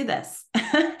going to do this.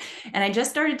 And I just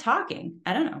started talking.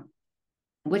 I don't know,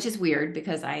 which is weird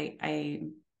because I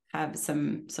have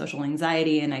some social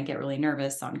anxiety and I get really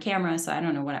nervous on camera. So I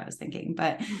don't know what I was thinking,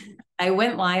 but I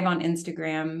went live on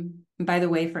Instagram. By the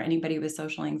way, for anybody with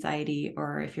social anxiety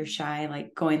or if you're shy,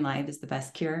 like going live is the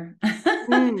best cure.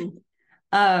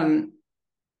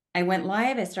 I went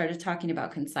live. I started talking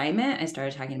about consignment. I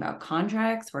started talking about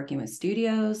contracts, working with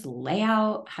studios,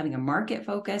 layout, having a market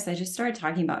focus. I just started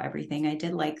talking about everything. I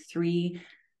did like 3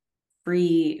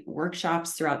 free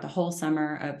workshops throughout the whole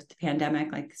summer of the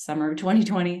pandemic, like summer of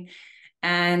 2020.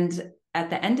 And at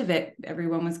the end of it,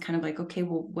 everyone was kind of like, okay,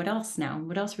 well, what else now?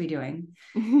 What else are we doing?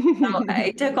 So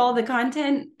I took all the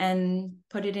content and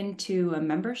put it into a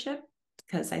membership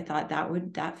because I thought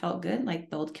that felt good, like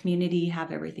build community,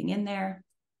 have everything in there.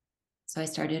 So I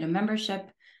started a membership.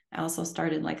 I also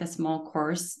started like a small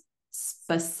course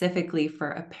specifically for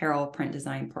apparel print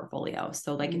design portfolio.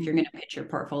 So like if you're going to pitch your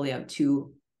portfolio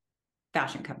to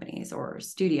fashion companies or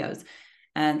studios.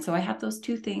 And so I had those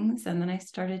 2 things. And then I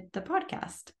started the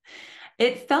podcast.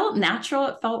 It felt natural.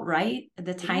 It felt right.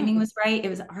 The timing was right. It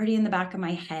was already in the back of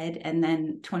my head. And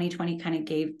then 2020 kind of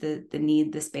gave the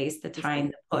need, the space, the time,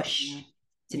 the push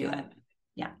to do it.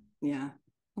 Yeah. Yeah.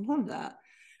 I love that.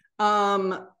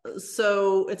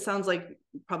 So it sounds like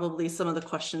probably some of the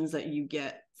questions that you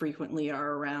get frequently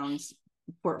are around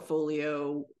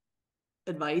portfolio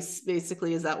advice,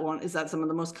 basically. Is that some of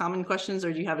the most common questions,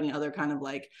 or do you have any other kind of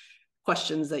like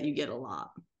questions that you get a lot?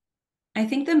 I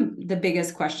think the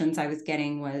biggest questions I was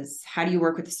getting was, how do you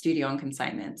work with the studio on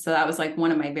consignment? So that was like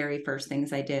one of my very first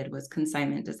things I did was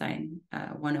consignment design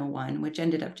 101, which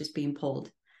ended up just being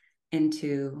pulled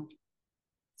into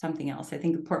something else. I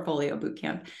think a portfolio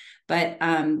bootcamp. But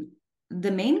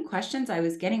the main questions I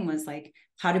was getting was like,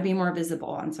 how to be more visible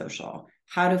on social,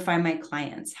 how to find my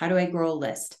clients, how do I grow a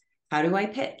list, how do I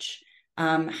pitch,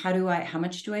 how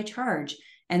much do I charge?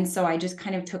 And so I just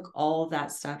kind of took all of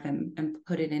that stuff and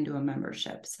put it into a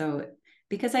membership. So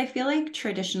because I feel like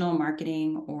traditional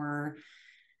marketing or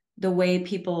the way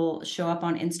people show up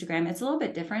on Instagram, it's a little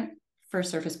bit different for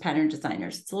surface pattern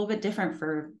designers. It's a little bit different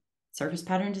for surface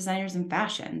pattern designers in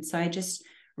fashion. So I just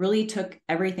really took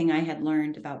everything I had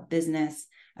learned about business,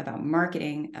 about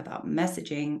marketing, about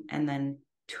messaging, and then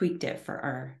tweaked it for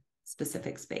our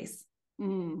specific space.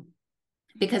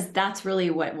 Because that's really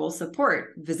what will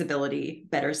support visibility,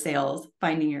 better sales,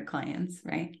 finding your clients,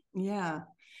 right? Yeah.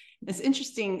 It's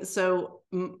interesting. So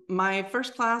my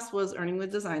first class was Earning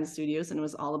with Design Studios, and it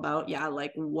was all about,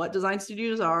 like what design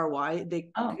studios are, why they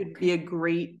could be a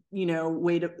great,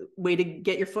 way to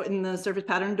get your foot in the surface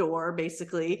pattern door,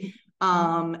 basically,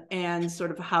 and sort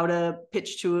of how to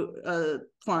pitch to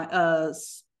a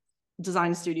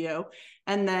design studio.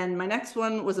 And then my next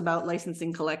one was about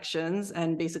licensing collections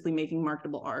and basically making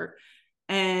marketable art.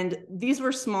 And these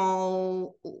were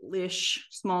smallish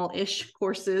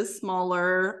courses,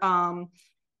 smaller.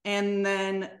 And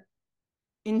then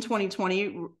in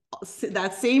 2020,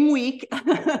 that same week,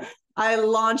 I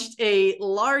launched a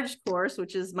large course,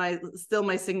 which is still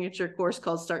my signature course,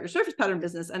 called Start Your Surface Pattern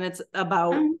Business. And it's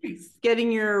about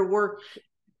getting your work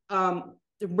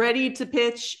ready to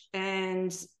pitch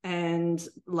and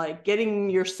like getting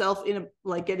yourself in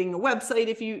getting a website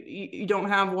if you don't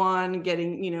have one,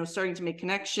 getting starting to make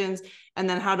connections, and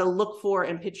then how to look for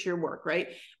and pitch your work, right?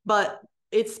 But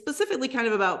it's specifically kind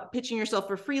of about pitching yourself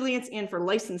for freelance and for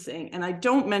licensing. And I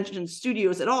don't mention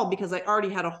studios at all because I already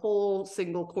had a whole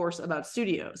single course about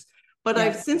studios. But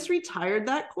I've since retired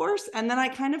that course. And then I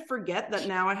kind of forget that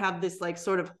now I have this like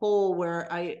sort of hole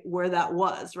where that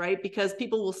was, right? Because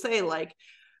people will say like,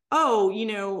 oh, you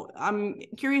know, I'm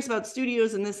curious about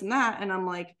studios and this and that. And I'm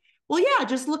like, well, yeah,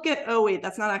 just look at, oh, wait,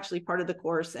 that's not actually part of the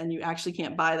course. And you actually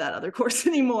can't buy that other course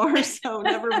anymore. So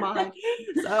never mind.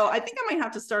 So I think I might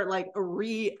have to start like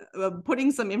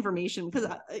putting some information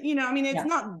because, you know, I mean, it's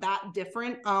not that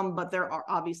different. But there are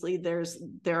obviously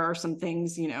there are some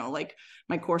things, you know, like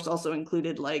my course also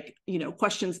included like, you know,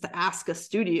 questions to ask a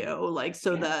studio, like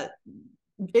so that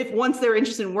if once they're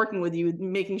interested in working with you,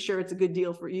 making sure it's a good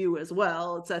deal for you as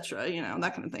well, et cetera, you know,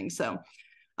 that kind of thing. So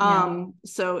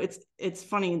so it's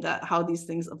funny that how these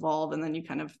things evolve and then you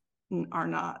kind of are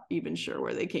not even sure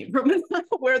where they came from and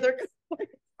where they're going.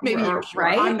 Maybe you're sure.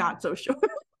 Right? I'm not so sure.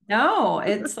 No,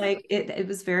 it's like it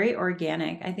was very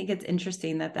organic. I think it's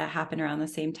interesting that happened around the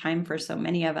same time for so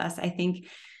many of us. I think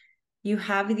you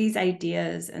have these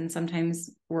ideas and sometimes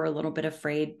we're a little bit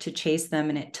afraid to chase them.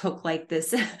 And it took like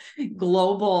this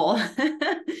global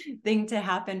thing to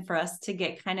happen for us to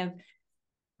get kind of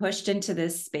pushed into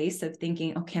this space of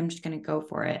thinking, okay, I'm just going to go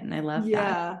for it. And I love that.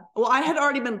 Yeah. Well, I had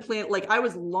already been planning, like I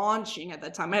was launching at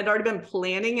that time. I had already been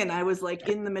planning and I was like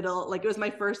in the middle, like it was my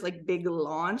first like big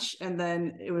launch. And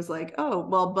then it was like, oh,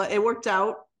 well, but it worked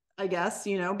out, I guess,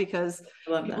 you know, because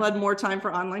people had more time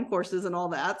for online courses and all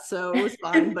that. So it was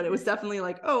fine, but it was definitely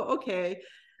like, oh, okay.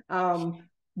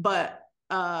 But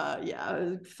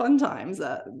yeah, fun times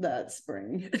that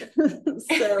spring.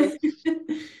 So,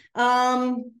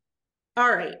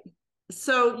 all right.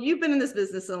 So you've been in this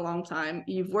business a long time.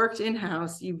 You've worked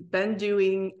in-house. You've been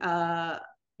doing,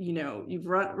 you know, you've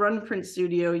run a print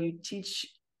studio. You teach.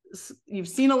 You've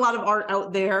seen a lot of art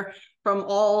out there from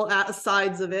all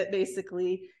sides of it,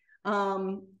 basically.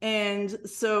 And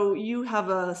so you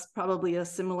have probably a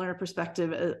similar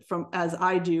perspective from as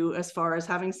I do, as far as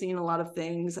having seen a lot of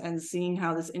things and seeing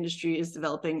how this industry is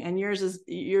developing. And your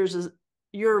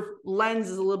lens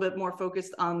is a little bit more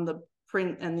focused on the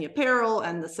print and the apparel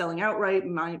and the selling outright.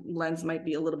 My lens might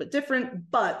be a little bit different,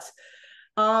 but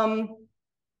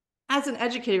as an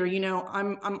educator, you know,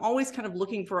 I'm always kind of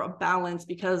looking for a balance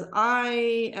because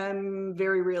I am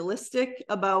very realistic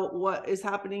about what is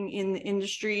happening in the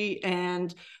industry.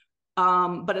 And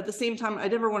but at the same time, I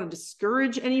never want to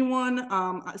discourage anyone.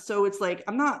 So it's like,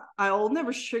 I'll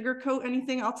never sugarcoat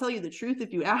anything. I'll tell you the truth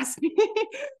if you ask me.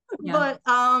 But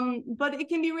it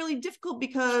can be really difficult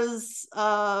because,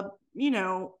 you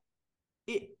know,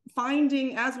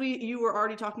 finding, as you were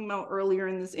already talking about earlier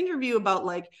in this interview about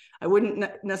like, I wouldn't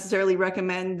necessarily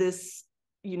recommend this,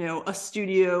 you know, a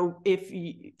studio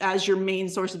as your main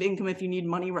source of income, if you need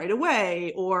money right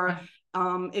away, or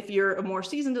if you're a more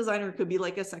seasoned designer, it could be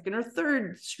like a second or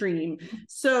third stream.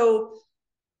 So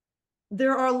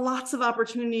there are lots of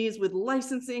opportunities with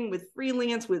licensing, with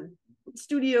freelance, with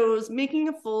studios. Making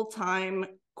a full-time,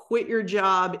 quit your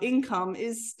job income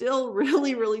is still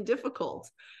really, really difficult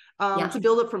to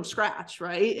build up from scratch,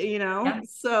 right? You know,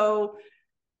 so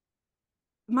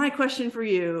my question for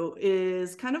you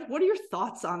is kind of, what are your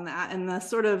thoughts on that? And the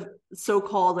sort of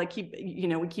so-called, we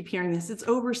keep hearing this, it's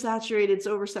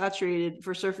oversaturated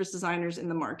for surface designers in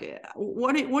the market.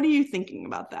 What are you thinking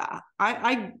about that?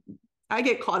 I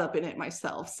get caught up in it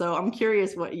myself. So I'm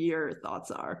curious what your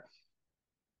thoughts are.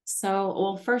 So,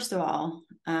 well, first of all,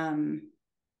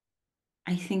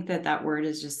 I think that word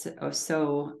is just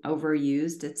so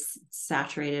overused. It's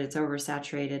saturated. It's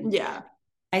oversaturated. Yeah.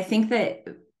 I think that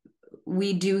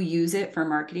we do use it for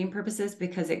marketing purposes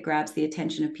because it grabs the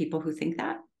attention of people who think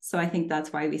that. So I think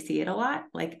that's why we see it a lot.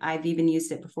 Like I've even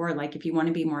used it before. Like if you want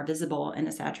to be more visible in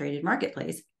a saturated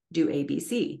marketplace, do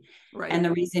ABC. Right. And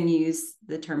the reason you use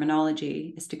the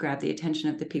terminology is to grab the attention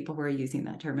of the people who are using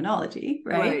that terminology.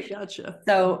 Right. Gotcha.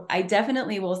 So I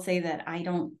definitely will say that I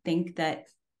don't think that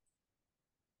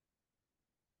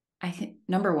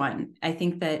number one, I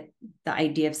think that the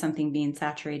idea of something being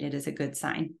saturated is a good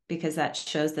sign because that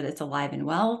shows that it's alive and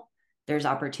well. There's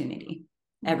opportunity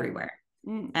everywhere.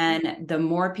 And the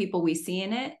more people we see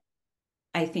in it,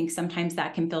 I think sometimes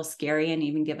that can feel scary and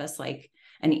even give us like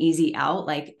an easy out.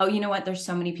 Like, oh, you know what? There's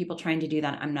so many people trying to do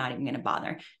that. I'm not even going to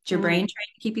bother. It's your brain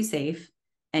trying to keep you safe.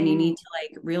 And you need to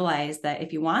like realize that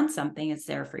if you want something, it's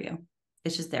there for you.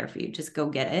 It's just there for you. Just go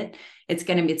get it. It's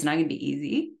not going to be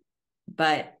easy,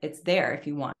 but it's there if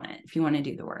you want it, if you want to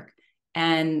do the work.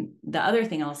 And the other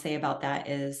thing I'll say about that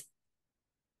is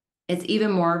it's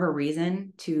even more of a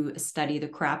reason to study the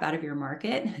crap out of your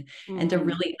market and to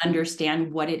really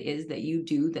understand what it is that you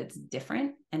do that's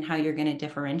different and how you're going to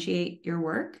differentiate your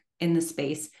work in the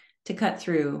space to cut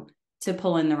through, to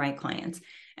pull in the right clients.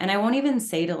 And I won't even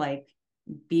say to like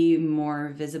be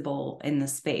more visible in the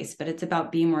space, but it's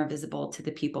about being more visible to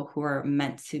the people who are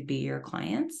meant to be your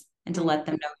clients, and to let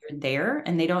them know you're there,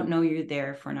 and they don't know you're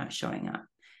there if we're not showing up.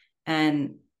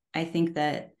 And I think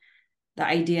that the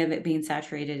idea of it being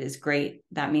saturated is great.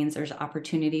 That means there's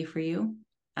opportunity for you.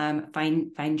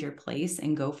 Find your place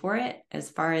and go for it. As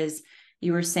far as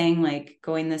you were saying, like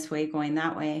going this way, going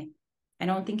that way, I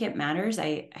don't think it matters.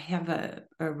 I have a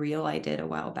reel I did a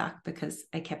while back because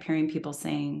I kept hearing people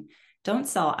saying, don't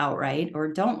sell outright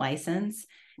or don't license.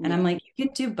 And I'm like, you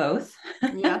can do both.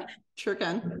 Yeah, sure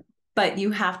can. But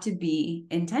you have to be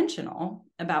intentional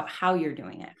about how you're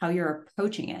doing it, how you're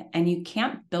approaching it. And you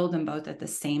can't build them both at the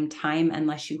same time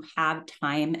unless you have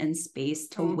time and space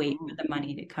to wait for the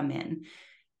money to come in.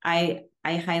 I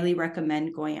highly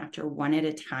recommend going after one at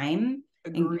a time.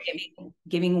 And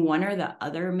giving one or the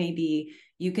other. Maybe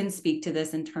you can speak to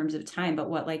this in terms of time,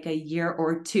 but what, like a year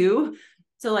or two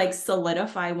to like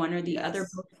solidify one or the other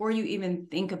before you even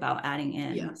think about adding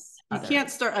in. Yes. You can't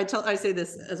start. I say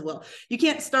this as well. You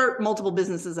can't start multiple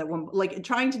businesses at one. Like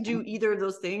trying to do either of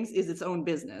those things is its own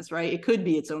business, right? It could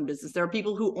be its own business. There are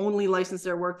people who only license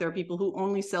their work. There are people who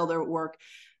only sell their work.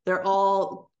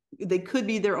 They could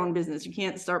be their own business. You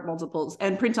can't start multiples.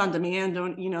 And print on demand,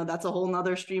 that's a whole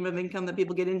nother stream of income that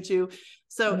people get into.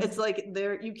 So it's like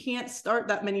you can't start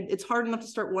that many. It's hard enough to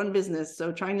start one business.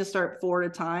 So trying to start 4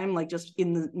 at a time, like just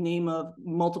in the name of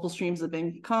multiple streams of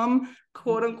income,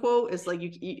 quote unquote, is like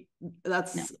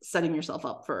that's setting yourself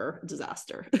up for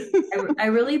disaster. I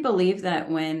really believe that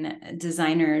when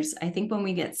designers, I think when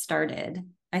we get started,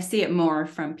 I see it more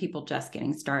from people just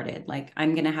getting started. Like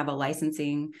I'm going to have a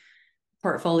licensing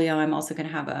portfolio. I'm also going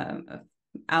to have a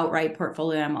outright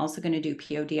portfolio. I'm also going to do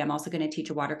POD. I'm also going to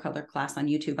teach a watercolor class on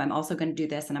YouTube. I'm also going to do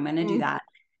this and I'm going to do that.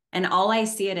 And all I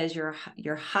see it as your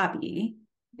hobby.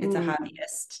 It's a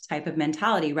hobbyist type of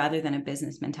mentality rather than a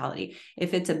business mentality.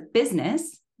 If it's a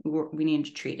business, we need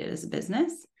to treat it as a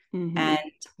business. And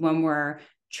when we're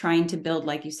trying to build,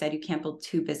 like you said, you can't build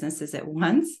 2 businesses at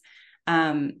once.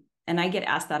 And I get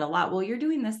asked that a lot. Well, you're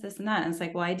doing this, this, and that. And it's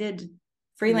like, well, I did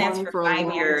freelance for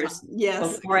 5 years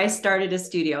before I started a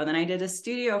studio. And then I did a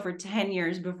studio for 10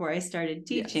 years before I started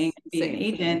teaching and being an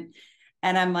agent.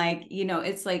 And I'm like,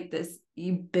 it's like this,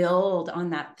 you build on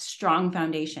that strong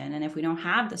foundation. And if we don't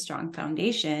have the strong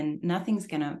foundation,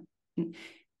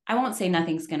 I won't say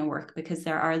nothing's going to work, because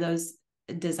there are those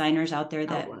designers out there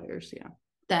that outliers,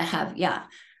 that have,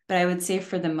 but I would say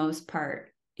for the most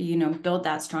part, build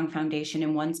that strong foundation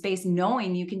in one space,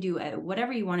 knowing you can do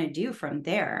whatever you want to do from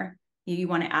there. You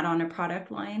want to add on a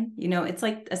product line, it's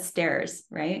like a stairs,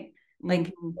 right?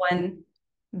 Like one,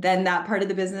 then that part of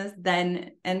the business,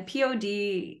 and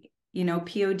POD,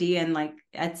 POD and like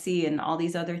Etsy and all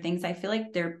these other things, I feel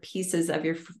like they're pieces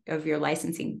of your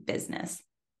licensing business.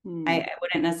 I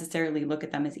wouldn't necessarily look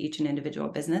at them as each an individual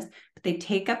business, but they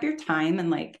take up your time.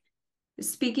 And like,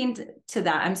 speaking to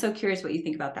that, I'm so curious what you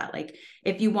think about that. Like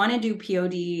if you want to do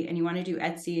POD and you want to do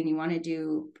Etsy and you want to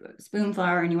do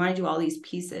Spoonflower and you want to do all these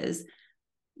pieces,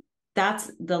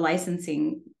 that's the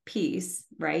licensing piece,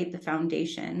 right? The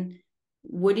foundation.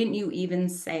 Wouldn't you even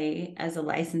say as a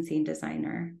licensing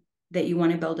designer that you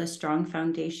want to build a strong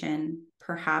foundation,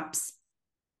 perhaps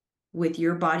with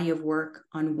your body of work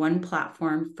on one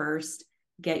platform first,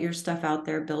 get your stuff out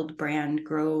there, build brand,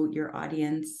 grow your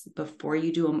audience before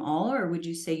you do them all? Or would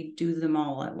you say do them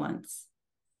all at once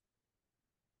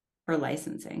for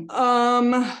licensing?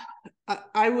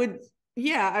 I would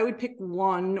pick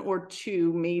 1 or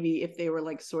 2, maybe, if they were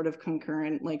like sort of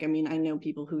concurrent. Like, I mean, I know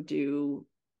people who do,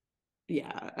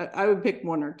 I would pick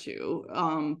 1 or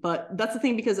 2. But that's the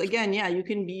thing, because again, you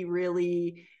can be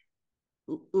really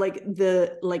like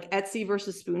Etsy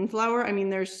versus Spoonflower. I mean,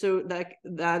 those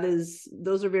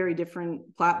are very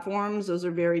different platforms. Those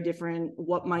are very different,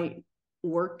 what might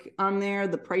work on there,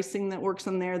 the pricing that works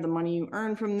on there, the money you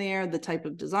earn from there, the type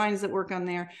of designs that work on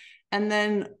there. And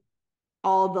then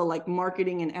all the like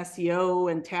marketing and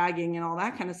SEO and tagging and all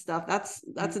that kind of stuff, that's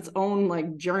its own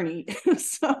like journey.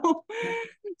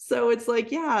 So it's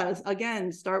like,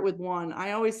 again, start with 1.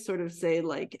 I always sort of say,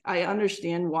 like, I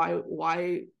understand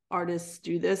why artists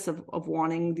do this of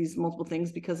wanting these multiple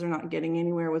things, because they're not getting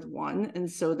anywhere with 1. And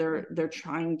so they're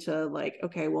trying to like,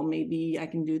 okay, well, maybe I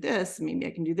can do this, maybe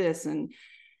I can do this.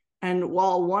 And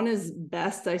while 1 is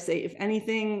best, I say, if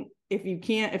anything, if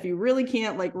you really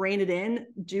can't like rein it in,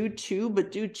 do 2,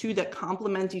 but do 2 that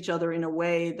complement each other in a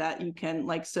way that you can,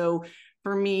 like, so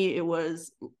for me,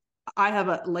 I have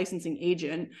a licensing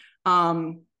agent,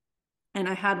 and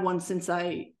I had one since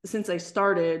I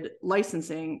started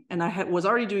licensing, and I was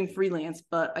already doing freelance,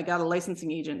 but I got a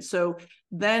licensing agent. So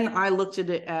then I looked at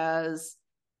it as,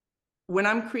 when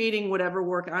I'm creating whatever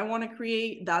work I want to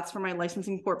create, that's for my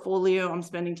licensing portfolio. I'm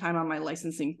spending time on my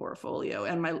licensing portfolio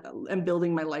and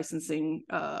building my licensing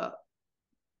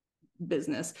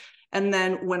business. And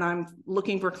then when I'm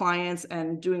looking for clients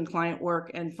and doing client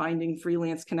work and finding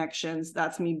freelance connections,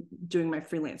 that's me doing my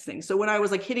freelance thing. So when I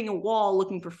was like hitting a wall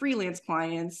looking for freelance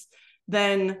clients,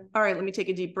 then, all right, let me take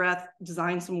a deep breath,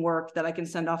 design some work that I can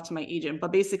send off to my agent.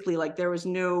 But basically, like, there was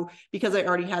no, because I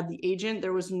already had the agent,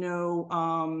 there was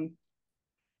no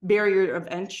barrier of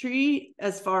entry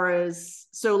as far as,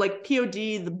 so like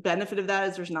POD, the benefit of that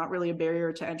is there's not really a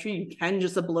barrier to entry. You can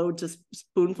just upload to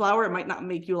Spoonflower. It might not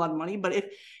make you a lot of money, but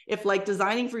if like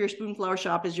designing for your Spoonflower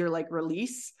shop is your like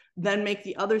release, then make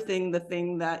the other thing the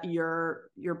thing that you're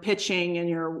pitching and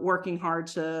you're working hard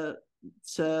to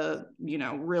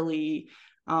really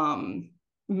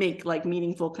make like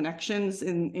meaningful connections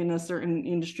in a certain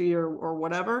industry or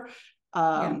whatever.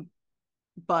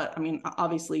 But I mean,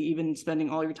 obviously, even spending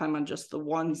all your time on just the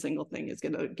one single thing is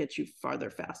going to get you farther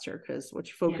faster, because what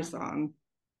you focus on,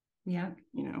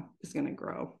 is going to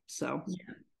grow. So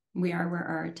we are where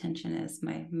our attention is,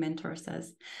 my mentor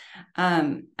says.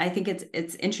 I think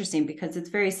it's interesting because it's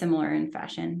very similar in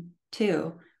fashion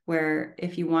too, where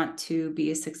if you want to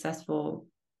be a successful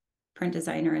print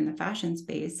designer in the fashion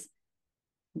space,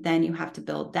 then you have to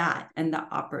build that. And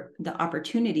the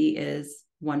opportunity is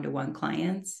one-to-one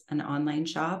clients, an online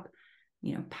shop,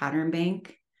 pattern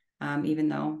bank, even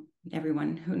though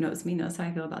everyone who knows me knows how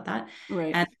I feel about that.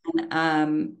 Right. And,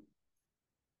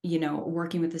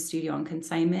 working with the studio on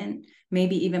consignment,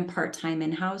 maybe even part-time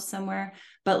in-house somewhere,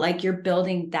 but like you're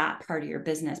building that part of your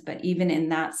business. But even in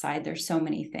that side, there's so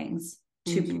many things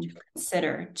to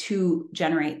consider to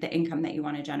generate the income that you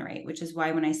want to generate, which is why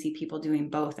when I see people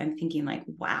doing both, I'm thinking like,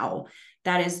 wow,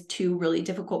 that is two really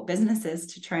difficult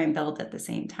businesses to try and build at the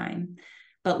same time.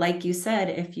 But like you said,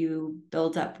 if you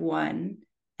build up one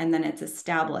and then it's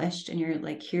established and you're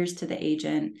like, here's to the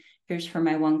agent, here's for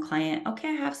my one client. Okay,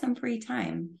 I have some free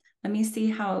time. Let me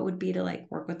see how it would be to like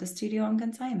work with the studio on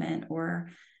consignment, or,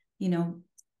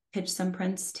 pitch some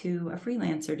prints to a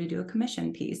freelancer to do a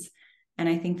commission piece. And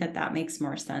I think that makes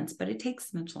more sense, but it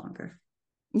takes much longer.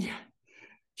 Yeah,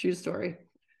 true story.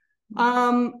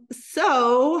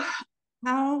 So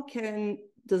how can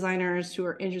designers who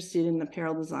are interested in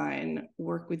apparel design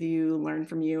work with you, learn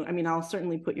from you? I mean, I'll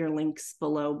certainly put your links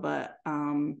below, but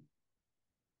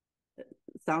it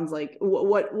sounds like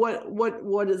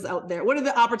what is out there? What are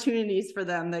the opportunities for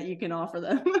them that you can offer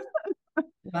them?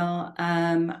 Well,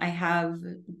 I have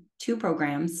two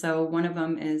programs. So one of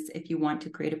them is if you want to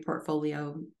create a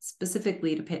portfolio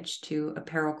specifically to pitch to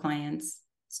apparel clients,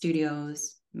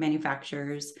 studios,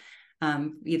 manufacturers,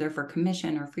 either for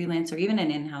commission or freelance or even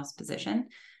an in-house position.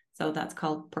 So that's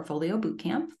called Portfolio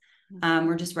Bootcamp.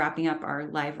 We're just wrapping up our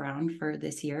live round for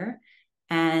this year.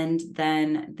 And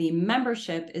then the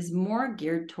membership is more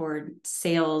geared toward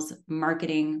sales,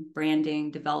 marketing, branding,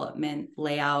 development,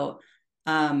 layout,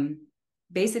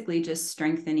 basically just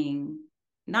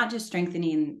not just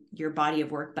strengthening your body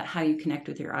of work, but how you connect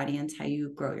with your audience, how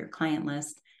you grow your client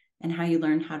list, and how you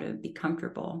learn how to be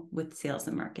comfortable with sales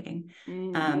and marketing.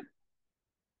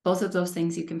 Both of those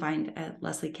things you can find at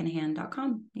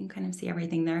lesliikenehan.com. You can kind of see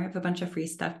everything there. I have a bunch of free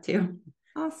stuff too.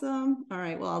 Awesome. All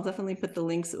right. Well, I'll definitely put the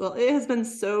links. Well, it has been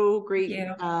so great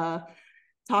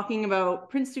talking about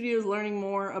print studios, learning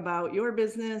more about your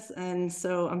business. And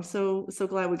so I'm so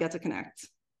glad we got to connect.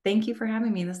 Thank you for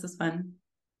having me. This was fun.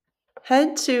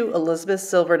 Head to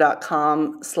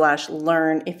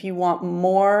elizabethsilver.com/learn if you want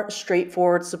more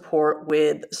straightforward support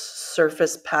with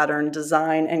surface pattern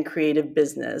design and creative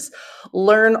business.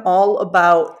 Learn all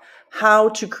about how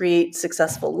to create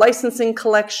successful licensing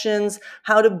collections,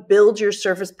 how to build your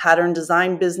surface pattern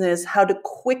design business, how to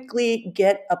quickly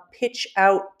get a pitch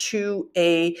out to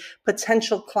a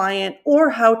potential client, or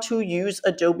how to use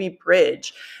Adobe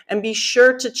Bridge. And be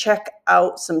sure to check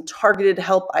out some targeted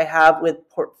help I have with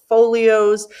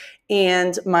portfolios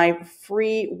and my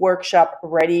free workshop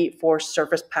ready for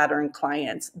surface pattern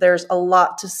clients. There's a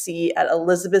lot to see at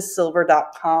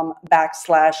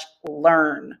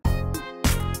elizabethsilver.com/learn.